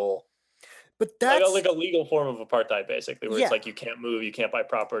legal like a legal form of apartheid, basically, where yeah. it's like you can't move, you can't buy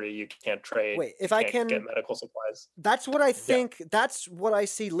property, you can't trade, Wait, if you I can't get can, medical supplies. that's what I think. That's what I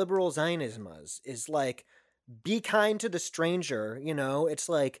see liberal Zionism as, is like, be kind to the stranger. It's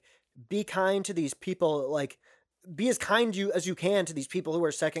like, be kind to these people. Like, be as kind as you can to these people who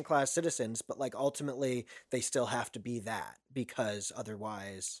are second class citizens, but like ultimately they still have to be that, because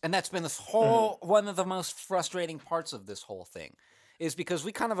otherwise. And that's been this whole one of the most frustrating parts of this whole thing, is because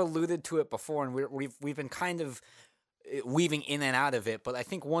we kind of alluded to it before, and we've been kind of weaving in and out of it. But I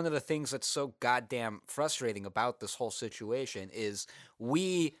think one of the things that's so goddamn frustrating about this whole situation is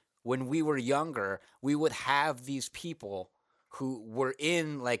when we were younger, we would have these people who were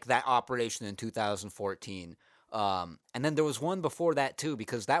in like that operation in 2014. And then there was one before that too,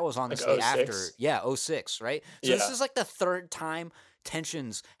 because that was honestly Like after 06? 06, right? So this is like the third time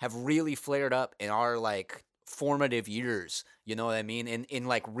tensions have really flared up in our like formative years, you know what I mean? In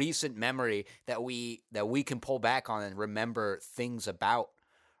like recent memory that we can pull back on and remember things about,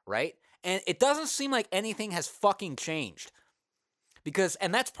 right? And it doesn't seem like anything has fucking changed. Because,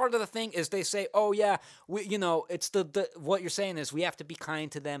 and that's part of the thing, is they say, oh yeah, it's the what you're saying is we have to be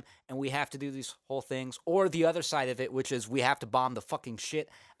kind to them and we have to do these whole things. Or the other side of it, which is we have to bomb the fucking shit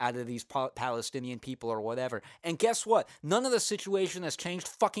out of these Palestinian people or whatever. And guess what? None of the situation has changed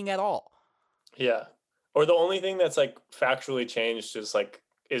fucking at all. Yeah. Or the only thing that's like factually changed is like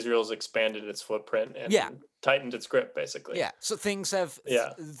Israel's expanded its footprint and tightened its grip, basically. Yeah. So things have,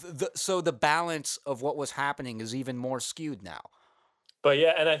 so the balance of what was happening is even more skewed now. But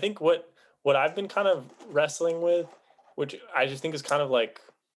yeah, and I think what I've been kind of wrestling with, which I just think is kind of like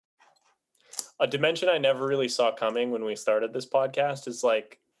a dimension I never really saw coming when we started this podcast, is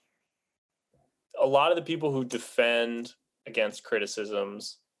like a lot of the people who defend against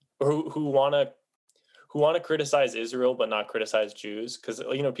criticisms, or who want to criticize Israel but not criticize Jews, because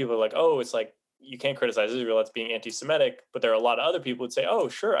people are like, oh, it's like you can't criticize Israel, that's being anti-Semitic. But there are a lot of other people who say, oh,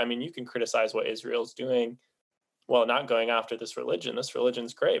 sure, I mean, you can criticize what Israel's doing, well, not going after this religion. This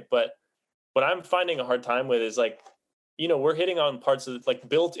religion's great. But what I'm finding a hard time with is like, we're hitting on parts of like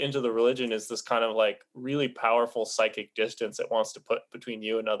built into the religion is this kind of like really powerful psychic distance it wants to put between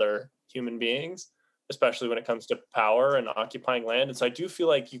you and other human beings, especially when it comes to power and occupying land. And so I do feel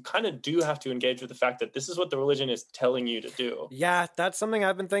like you kind of do have to engage with the fact that this is what the religion is telling you to do. Yeah, that's something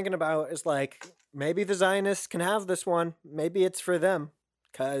I've been thinking about, is like, maybe the Zionists can have this one. Maybe it's for them,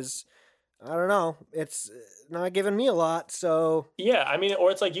 because I don't know, it's not giving me a lot, so. Yeah, I mean,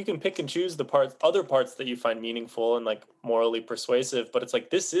 or it's like you can pick and choose the other parts that you find meaningful and like morally persuasive, but it's like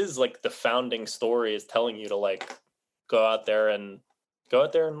this is like the founding story is telling you to like go out there and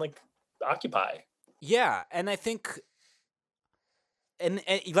like occupy. Yeah, and I think, and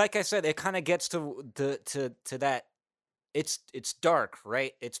like I said, it kind of gets to that. It's dark,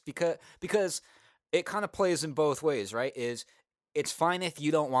 right? It's because it kind of plays in both ways, right? It's fine if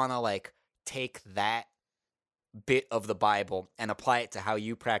you don't want to like take that bit of the Bible and apply it to how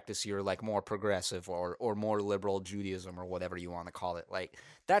you practice your like more progressive or more liberal Judaism or whatever you want to call it. Like,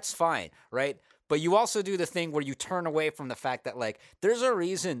 that's fine, right? But you also do the thing where you turn away from the fact that, like, there's a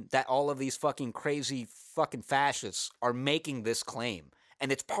reason that all of these fucking crazy fucking fascists are making this claim.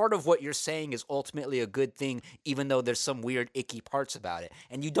 And it's part of what you're saying is ultimately a good thing, even though there's some weird, icky parts about it.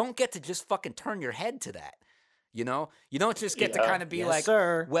 And you don't get to just fucking turn your head to that. You know? You don't just get to kind of be like,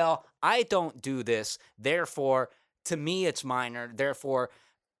 sir. well, I don't do this, therefore, to me it's minor, therefore,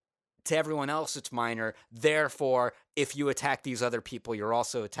 to everyone else it's minor, therefore, if you attack these other people, you're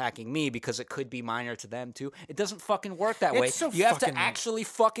also attacking me because it could be minor to them too. It doesn't fucking work that way. So you have to actually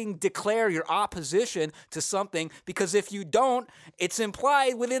fucking declare your opposition to something, because if you don't, it's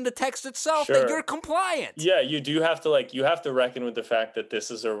implied within the text itself that you're compliant. Yeah, you do have to, like, you have to reckon with the fact that this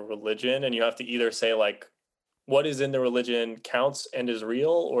is a religion, and you have to either say, like, what is in the religion counts and is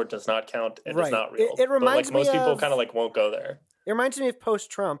real, or does not count and is not real. It reminds but, like, most me people of, kind of like won't go there. It reminds me of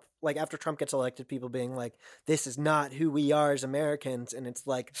post-Trump, like after Trump gets elected, people being like, "This is not who we are as Americans," and it's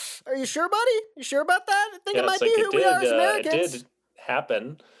like, "Are you sure, buddy? You sure about that? I think it might be who we are as Americans." It did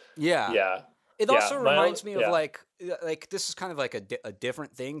happen. Yeah. Yeah. It also reminds me of yeah. like this is kind of like a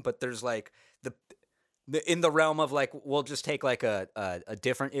different thing, but there's like the in the realm of like, we'll just take like a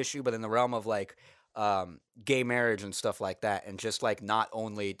different issue, but in the realm of like gay marriage and stuff like that, and just like not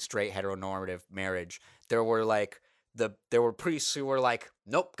only straight heteronormative marriage, there were priests who were like,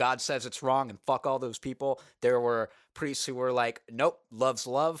 nope, God says it's wrong and fuck all those people. There were priests who were like, nope, love's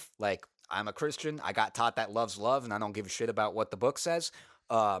love. Like, I'm a Christian, I got taught that love's love, and I don't give a shit about what the book says.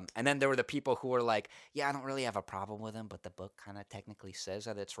 And then there were the people who were like, yeah, I don't really have a problem with him, but the book kind of technically says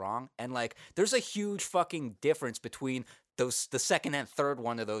that it's wrong. And like, there's a huge fucking difference between the second and third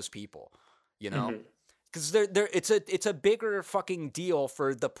one of those people, you know? Because it's a bigger fucking deal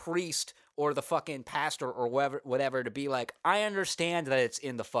for the priest or the fucking pastor or whatever to be like, I understand that it's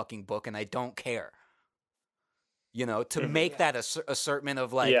in the fucking book and I don't care. You know, to make that assertment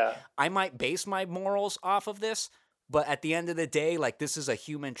of like, I might base my morals off of this, but at the end of the day, like, this is a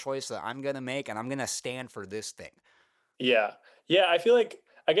human choice that I'm going to make, and I'm going to stand for this thing. Yeah. Yeah, I feel like,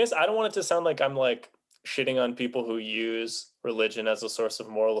 I guess I don't want it to sound like I'm like shitting on people who use religion as a source of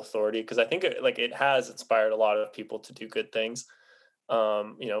moral authority, because I think it has inspired a lot of people to do good things.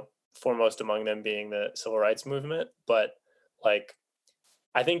 You know, foremost among them being the civil rights movement. But like,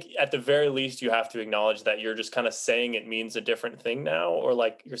 I think at the very least, you have to acknowledge that you're just kind of saying it means a different thing now, or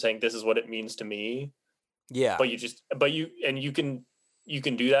like you're saying this is what it means to me. Yeah. But you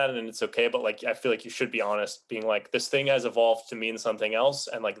can do that and it's okay. But like, I feel like you should be honest, being like, this thing has evolved to mean something else,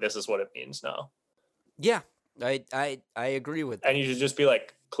 and like, this is what it means now. Yeah, I agree with that. And you should just be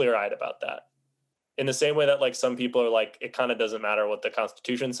like clear-eyed about that. In the same way that like some people are like, it kind of doesn't matter what the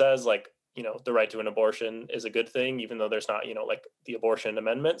Constitution says. Like, you know, the right to an abortion is a good thing, even though there's not, you know, like the abortion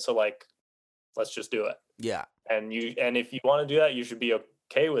amendment. So like, let's just do it. Yeah. And if you want to do that, you should be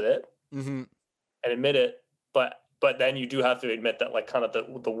okay with it and admit it. But then you do have to admit that like kind of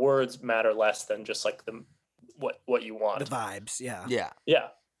the words matter less than just like what you want. The vibes. Yeah. Yeah. Yeah.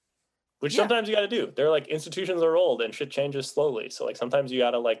 Which sometimes you got to do. They're like, institutions are old and shit changes slowly. So like sometimes you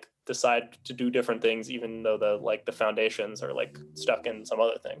got to like decide to do different things, even though the foundations are like stuck in some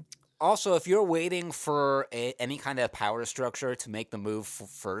other thing. Also, if you're waiting for any kind of power structure to make the move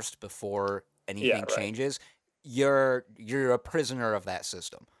first before anything changes, you're a prisoner of that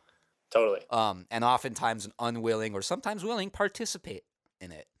system. Totally. And oftentimes an unwilling or sometimes willing participate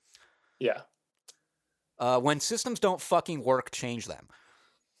in it. Yeah. When systems don't fucking work, change them.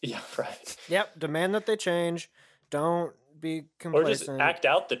 Yeah, right. Yep. Demand that they change. Don't be complacent. Or just act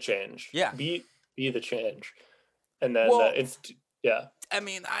out the change. Yeah. Be the change. And then yeah. I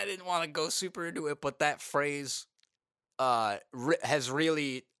mean, I didn't want to go super into it, but that phrase has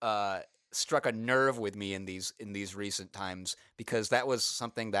really struck a nerve with me in these recent times, because that was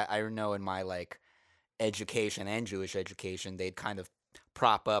something that I know in my like education and Jewish education they'd kind of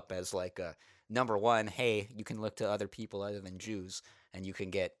prop up as like a number one, hey, you can look to other people other than Jews and you can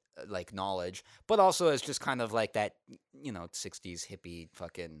get like knowledge, but also as just kind of like that, you know, 60s hippie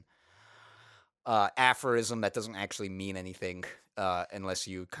fucking aphorism that doesn't actually mean anything unless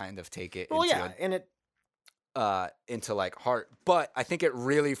you kind of take it into like heart. But I think it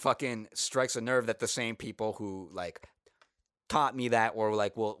really fucking strikes a nerve that the same people who like taught me that or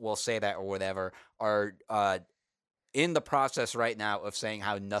like will say that or whatever are in the process right now of saying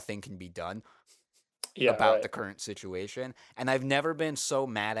how nothing can be done about the current situation. And I've never been so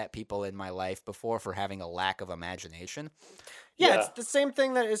mad at people in my life before for having a lack of imagination. Yeah, it's the same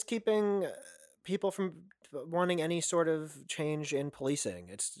thing that is keeping people from wanting any sort of change in policing.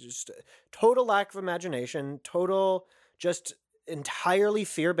 It's just a total lack of imagination, total just entirely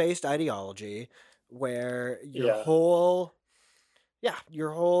fear-based ideology where your whole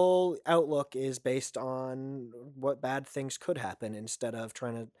outlook is based on what bad things could happen instead of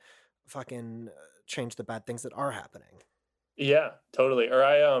trying to fucking change the bad things that are happening. Yeah, totally. Or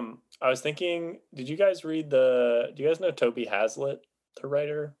I was thinking, do you guys know Toby Hazlitt, the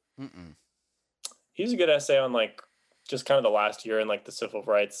writer? Mm-mm. He's a good essay on like just kind of the last year and like the civil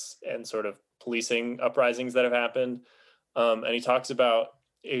rights and sort of policing uprisings that have happened. And he talks about,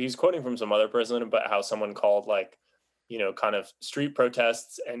 he's quoting from some other person about how someone called like, kind of street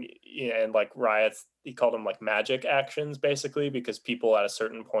protests and like riots, he called them like magic actions basically, because people at a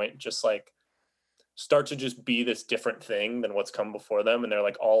certain point just like start to just be this different thing than what's come before them. And they're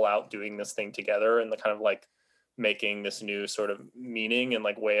like all out doing this thing together and the kind of like making this new sort of meaning and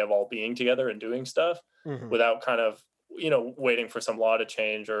like way of all being together and doing stuff without kind of, waiting for some law to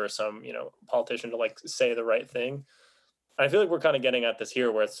change or some, politician to like say the right thing. And I feel like we're kind of getting at this here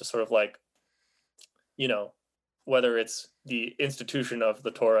where it's just sort of like, whether it's the institution of the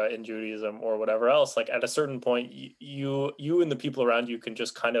Torah in Judaism or whatever else, like at a certain point, you and the people around you can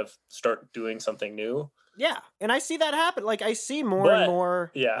just kind of start doing something new. Yeah. And I see that happen. Like I see more and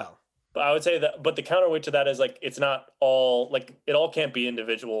more. Yeah. Oh. But I would say that, but the counterweight to that is like, it's not all like, it all can't be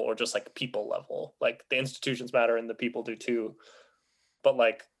individual or just like people level. Like the institutions matter and the people do too. But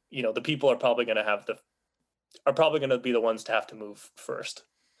like, the people are probably going to be the ones to have to move first.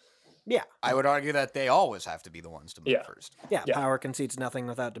 Yeah. I would argue that they always have to be the ones to move first. Yeah, power concedes nothing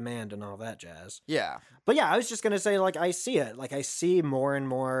without demand and all that jazz. Yeah. But yeah, I was just going to say, like, I see it. Like, I see more and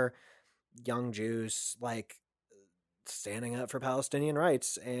more young Jews, like, standing up for Palestinian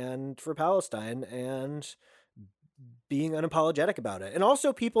rights and for Palestine and being unapologetic about it. And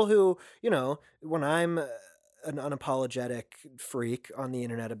also people who, when I'm an unapologetic freak on the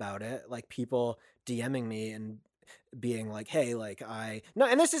internet about it, like, people DMing me and being like, hey, like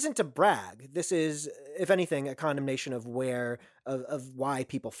and this isn't to brag. This is, if anything, a condemnation of why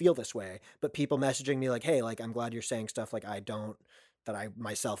people feel this way. But people messaging me like, hey, like, I'm glad you're saying stuff like that I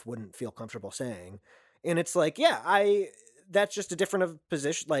myself wouldn't feel comfortable saying. And it's like, that's just a different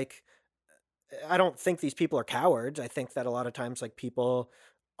position. Like, I don't think these people are cowards. I think that a lot of times, like, people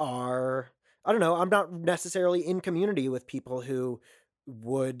are, I don't know, I'm not necessarily in community with people who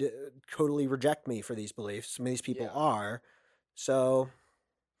would totally reject me for these beliefs. I mean, these people are. So,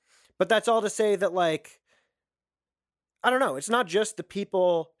 but that's all to say that, like, I don't know. It's not just the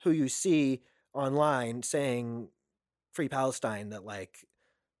people who you see online saying Free Palestine that, like,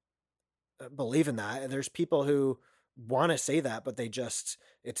 believe in that. There's people who want to say that, but it's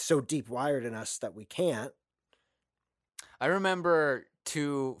so deep wired in us that we can't. I remember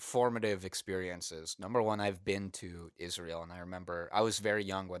two formative experiences. Number one, I've been to Israel, and I remember I was very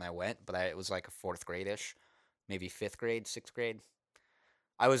young when I went, but it was like a fourth grade-ish, maybe fifth grade, sixth grade.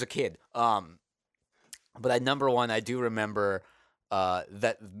 I was a kid. But number one, I do remember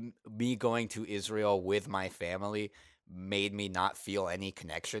that me going to Israel with my family made me not feel any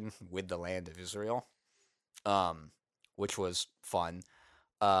connection with the land of Israel, which was fun.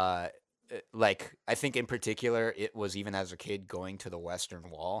 Like, I think in particular, it was even as a kid going to the Western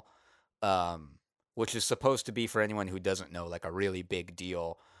Wall, which is supposed to be, for anyone who doesn't know, like a really big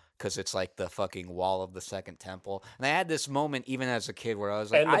deal because it's like the fucking wall of the Second Temple. And I had this moment even as a kid where I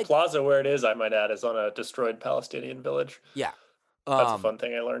was like... And the plaza where it is, I might add, is on a destroyed Palestinian village. Yeah. That's a fun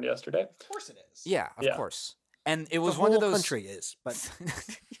thing I learned yesterday. Of course it is. Yeah, of course. And it was the one whole of those... country is, but...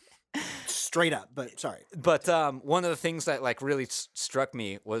 Straight up, but sorry. But one of the things that like really struck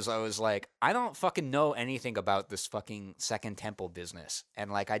me was I was like, I don't fucking know anything about this fucking Second Temple business,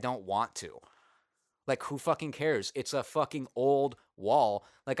 and like I don't want to. Like, who fucking cares? It's a fucking old wall.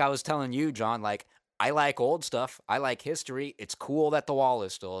 Like I was telling you, John, like I like old stuff. I like history. It's cool that the wall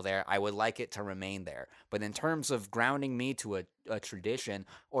is still there. I would like it to remain there. But in terms of grounding me to a tradition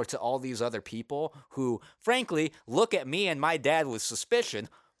or to all these other people who, frankly, look at me and my dad with suspicion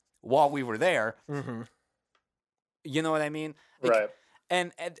while we were there. Mm-hmm. You know what I mean? Right.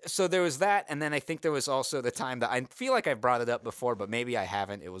 And so there was that, and then I think there was also the time that I feel like I brought it up before, but maybe I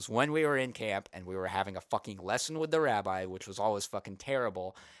haven't. It was when we were in camp, and we were having a fucking lesson with the rabbi, which was always fucking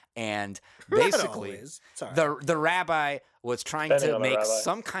terrible. And basically, the rabbi was trying to make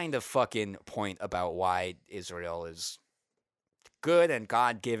some kind of fucking point about why Israel is good and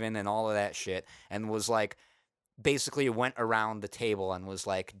God-given and all of that shit, and was like, basically went around the table and was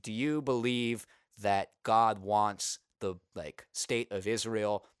like, do you believe that God wants the like state of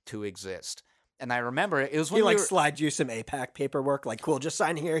Israel to exist? And I remember it was when he slide you some AIPAC paperwork, like, cool, just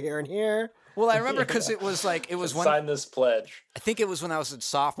sign here, here, and here. Well, I remember because it was when Sign this pledge. I think it was when I was a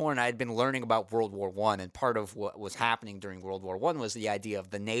sophomore and I had been learning about World War One, and part of what was happening during World War One was the idea of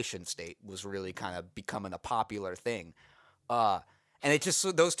the nation state was really kind of becoming a popular thing, and it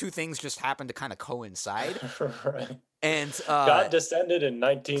just those two things just happened to kind of coincide. Right. And God descended in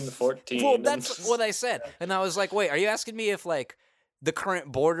 1914. well, that's what I said, and I was like, wait, are you asking me if like the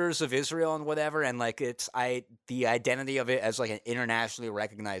current borders of Israel and whatever, and like the identity of it as like an internationally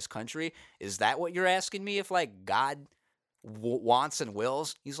recognized country, is that what you're asking me? If like God wants and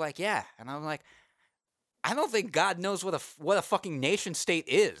wills? He's like, yeah, and I'm like, I don't think God knows what a fucking nation state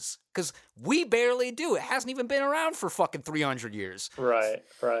is, because we barely do. It hasn't even been around for fucking 300 years. Right.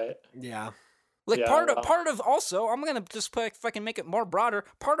 Yeah. Like Yeah, part of also, I'm gonna just if I can make it more broader.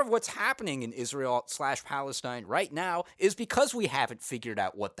 Part of what's happening in Israel / Palestine right now is because we haven't figured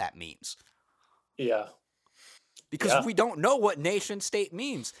out what that means. Yeah. Because we don't know what nation state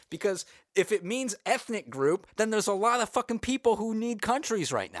means. Because if it means ethnic group, then there's a lot of fucking people who need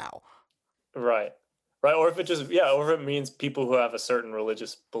countries right now. Right. Or if or if it means people who have a certain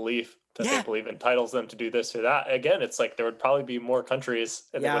religious belief that they believe entitles them to do this or that. Again, it's like there would probably be more countries.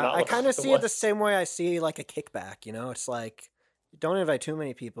 And Yeah, not I kind of see it the same way I see like a kickback. You know, it's like don't invite too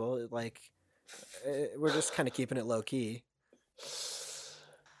many people. Like we're just kind of keeping it low key.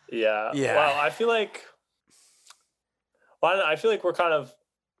 Yeah. Yeah. Well, I feel like we're kind of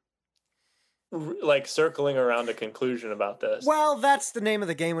like circling around a conclusion about this. Well, that's the name of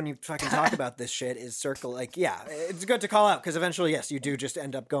the game when you fucking talk about this shit is circle. Like, yeah, it's good to call out because eventually, yes, you do just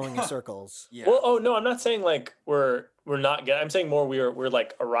end up going in circles. Yeah. Well, oh no, I'm not saying like we're not getting. I'm saying more we're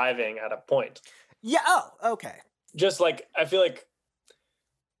like arriving at a point. Yeah. Oh, okay. Just like I feel like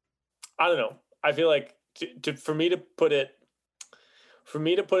I don't know. I feel like for me to put it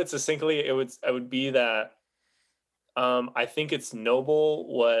succinctly, it would be that I think it's noble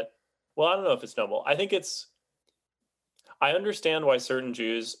what. Well, I don't know if it's noble. I understand why certain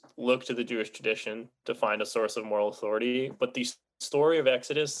Jews look to the Jewish tradition to find a source of moral authority, but the story of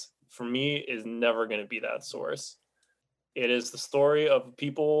Exodus, for me, is never going to be that source. It is the story of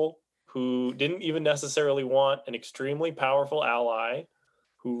people who didn't even necessarily want an extremely powerful ally,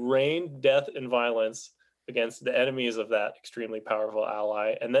 who rained death and violence against the enemies of that extremely powerful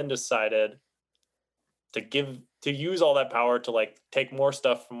ally, and then decided to use all that power to like take more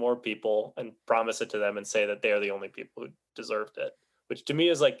stuff from more people and promise it to them and say that they are the only people who deserved it, which to me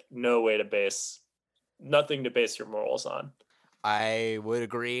is like nothing to base your morals on. I would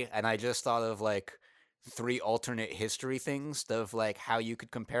agree, and I just thought of like 3 alternate history things of like how you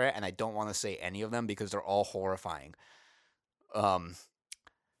could compare it, and I don't want to say any of them because they're all horrifying.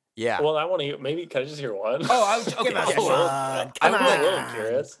 Yeah. Well, I want to hear. Maybe can I just hear one? Oh, okay. I'm a little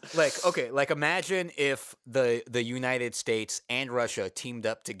curious. Like imagine if the United States and Russia teamed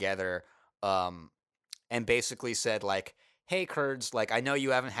up together, and basically said like, "Hey, Kurds, like I know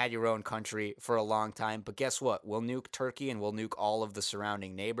you haven't had your own country for a long time, but guess what? We'll nuke Turkey and we'll nuke all of the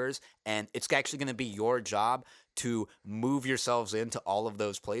surrounding neighbors, and it's actually going to be your job to move yourselves into all of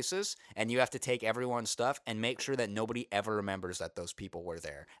those places, and you have to take everyone's stuff and make sure that nobody ever remembers that those people were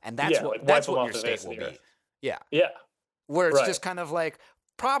there." And that's what your state will be. Yeah. Where it's just kind of like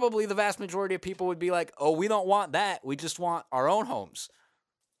probably the vast majority of people would be like, "Oh, we don't want that. We just want our own homes."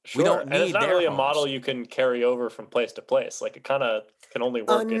 Sure. We don't need and it's not their really homes. a model you can carry over from place to place. Like it kind of can only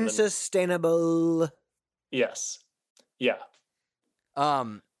work Unsustainable. Yes. Yeah.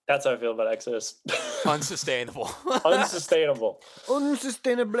 Um, That's how I feel about Exodus. unsustainable. Unsustainable.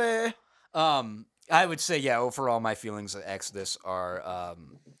 Unsustainably. I would say, yeah, overall my feelings of Exodus are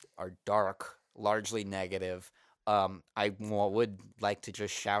dark, largely negative. I would like to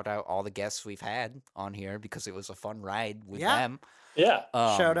just shout out all the guests we've had on here because it was a fun ride with them. Yeah.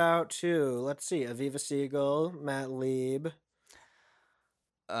 Shout out to, let's see, Aviva Siegel, Matt Lieb,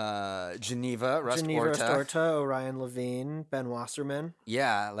 Geneva, Rust Geneva Orta. Restorta, Orion Levine, Ben Wasserman.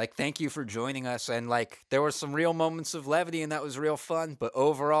 Yeah, like thank you for joining us, and like there were some real moments of levity and that was real fun, but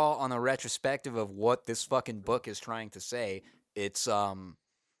overall on a retrospective of what this fucking book is trying to say,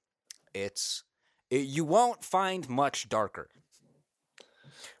 you won't find much darker.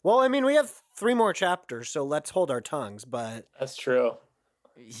 Well, I mean, we have 3 more chapters, so let's hold our tongues, but... That's true.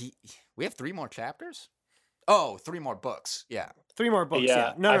 We have 3 more chapters? Oh, 3 more books. Yeah. 3 more books, Yeah,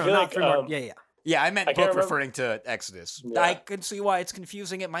 yeah. No, I not feel like, 3 more. Yeah. Yeah, I meant I book can't remember- referring to Exodus. Yeah. I can see why it's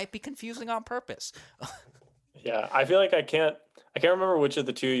confusing. It might be confusing on purpose. Yeah. I feel like I can't remember which of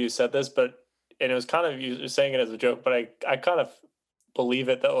the two you said this, and it was kind of you saying it as a joke, but I kind of believe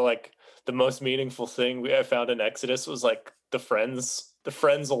it that like the most meaningful thing I found in Exodus was like the friends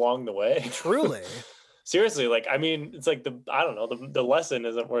along the way. Truly. seriously, like, I mean, it's like I don't know, the lesson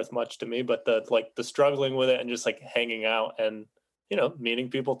isn't worth much to me, but the struggling with it and just like hanging out and, you know, meeting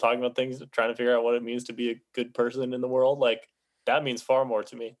people, talking about things, trying to figure out what it means to be a good person in the world, like that means far more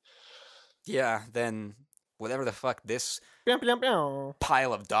to me. Yeah, then whatever the fuck this Pew, pew, pew.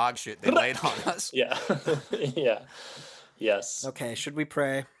 pile of dog shit they laid on us. Yeah. Yeah. Yes. Okay, should we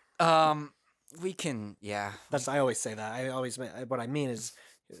pray? We can, yeah. I always say that. What I mean is,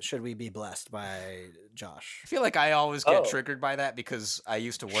 should we be blessed by Josh? I feel like I always get Oh. triggered by that because I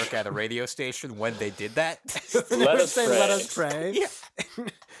used to work at a radio station when they did that. Let us Say, pray. let us pray. Yeah.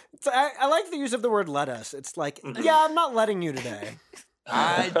 I like the use of the word "let us." It's like, yeah, I'm not letting you today.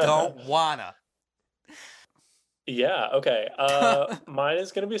 I don't wanna. Yeah, okay. Mine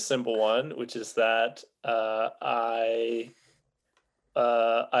is going to be a simple one, which is that I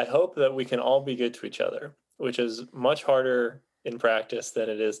hope that we can all be good to each other, which is much harder in practice than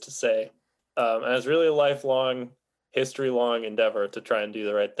it is to say. And it's really a lifelong, history-long endeavor to try and do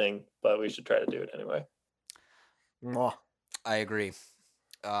the right thing, but we should try to do it anyway. Mwah. I agree.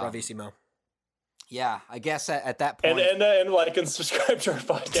 Bravissimo. Yeah, I guess at that point. And like and subscribe to our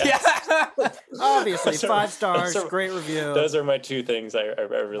podcast. Yeah. Obviously, Those are- 5 stars, those are- great review. Those are my two things I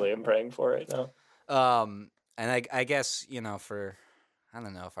really am praying for right now. And I guess, you know, I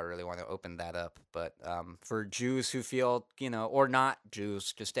don't know if I really want to open that up, but for Jews who feel, you know, or not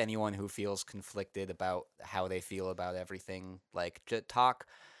Jews, just anyone who feels conflicted about how they feel about everything, like just talk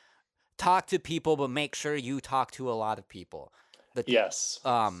to people, but make sure you talk to a lot of people. Yes.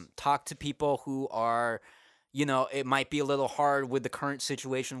 Talk to people who are, you know, it might be a little hard with the current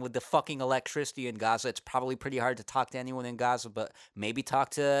situation with the fucking electricity in Gaza. It's probably pretty hard to talk to anyone in Gaza, but maybe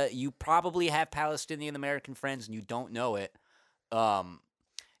you probably have Palestinian American friends and you don't know it.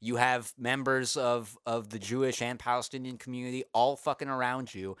 You have members of the Jewish and Palestinian community all fucking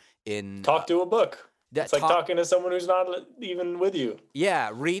around you in Talk to a book. It's like talking to someone who's not even with you.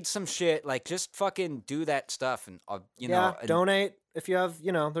 Yeah, read some shit. Like, just fucking do that stuff, and you know, donate if you have.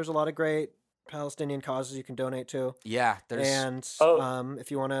 You know, there's a lot of great Palestinian causes you can donate to. Yeah, there's And if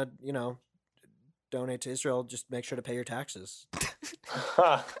you want to, you know, donate to Israel, just make sure to pay your taxes.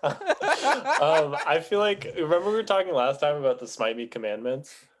 I feel like, remember we were talking last time about the Smite Me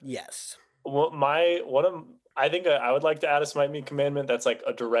commandments? Yes. I think I would like to add a Smite Me commandment that's like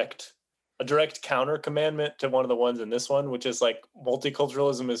a direct counter commandment to one of the ones in this one, which is like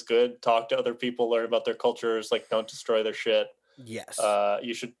multiculturalism is good. Talk to other people, learn about their cultures, like don't destroy their shit. Yes.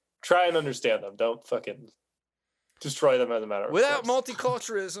 You should try and understand them. Don't fucking destroy them as a matter of without course.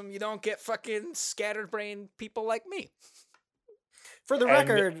 multiculturalism, you don't get fucking scattered brain people like me. For the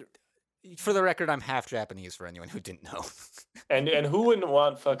record, I'm half Japanese for anyone who didn't know. And who wouldn't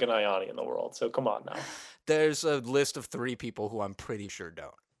want fucking Ayani in the world? So come on now. There's a list of 3 people who I'm pretty sure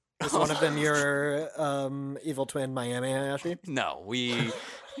don't. Is one of them your evil twin Miami Hayashi? No, we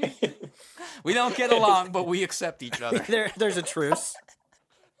don't get along, but we accept each other. There's a truce.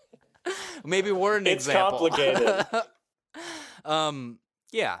 Maybe we're an It's example. complicated.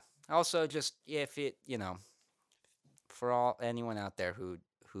 Yeah. Also, just if it, you know, for anyone out there who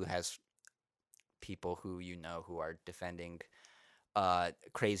has people who you know who are defending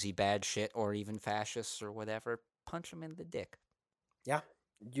crazy bad shit or even fascists or whatever, punch them in the dick. Yeah.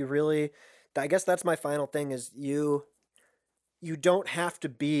 You really, I guess that's my final thing is you don't have to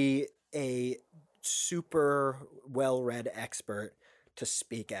be a super well-read expert to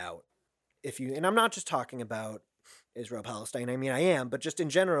speak out. And I'm not just talking about Israel, Palestine. I mean, I am, but just in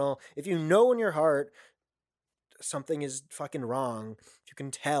general, if you know in your heart something is fucking wrong, you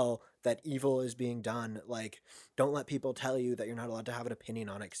can tell that evil is being done. Like, don't let people tell you that you're not allowed to have an opinion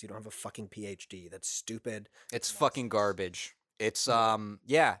on it because you don't have a fucking PhD. That's stupid. It's fucking garbage. It's I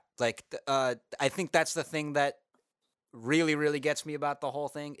think that's the thing that really, really gets me about the whole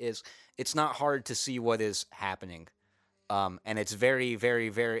thing is it's not hard to see what is happening. And it's very, very,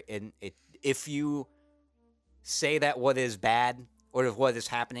 very if you say that what is bad or if what is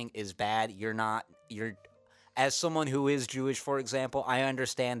happening is bad, you're as someone who is Jewish, for example, I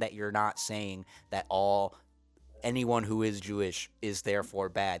understand that you're not saying that anyone who is Jewish is therefore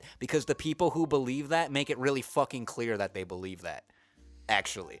bad. Because the people who believe that make it really fucking clear that they believe that,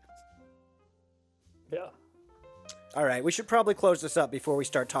 actually. Yeah. All right, we should probably close this up before we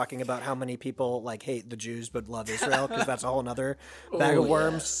start talking about how many people like hate the Jews but love Israel, because that's a whole nother bag of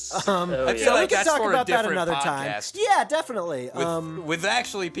worms. Yes. I feel So like we can that's talk for a about that different another time. podcast. Yeah, definitely. With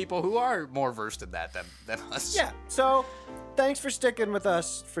actually people who are more versed in that than us. Yeah, so thanks for sticking with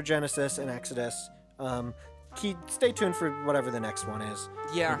us for Genesis and Exodus. stay tuned for whatever the next one is.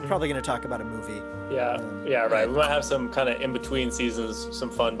 Yeah. We're probably going to talk about a movie. Yeah, right. We might have some kind of in between seasons, some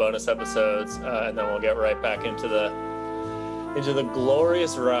fun bonus episodes, and then we'll get right back into the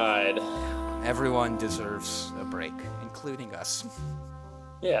glorious ride. Everyone deserves a break, including us.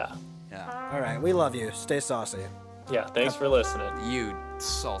 Yeah. Yeah. All right, we love you. Stay saucy. Yeah. Thanks for listening. You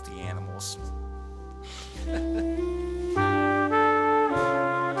salty animals.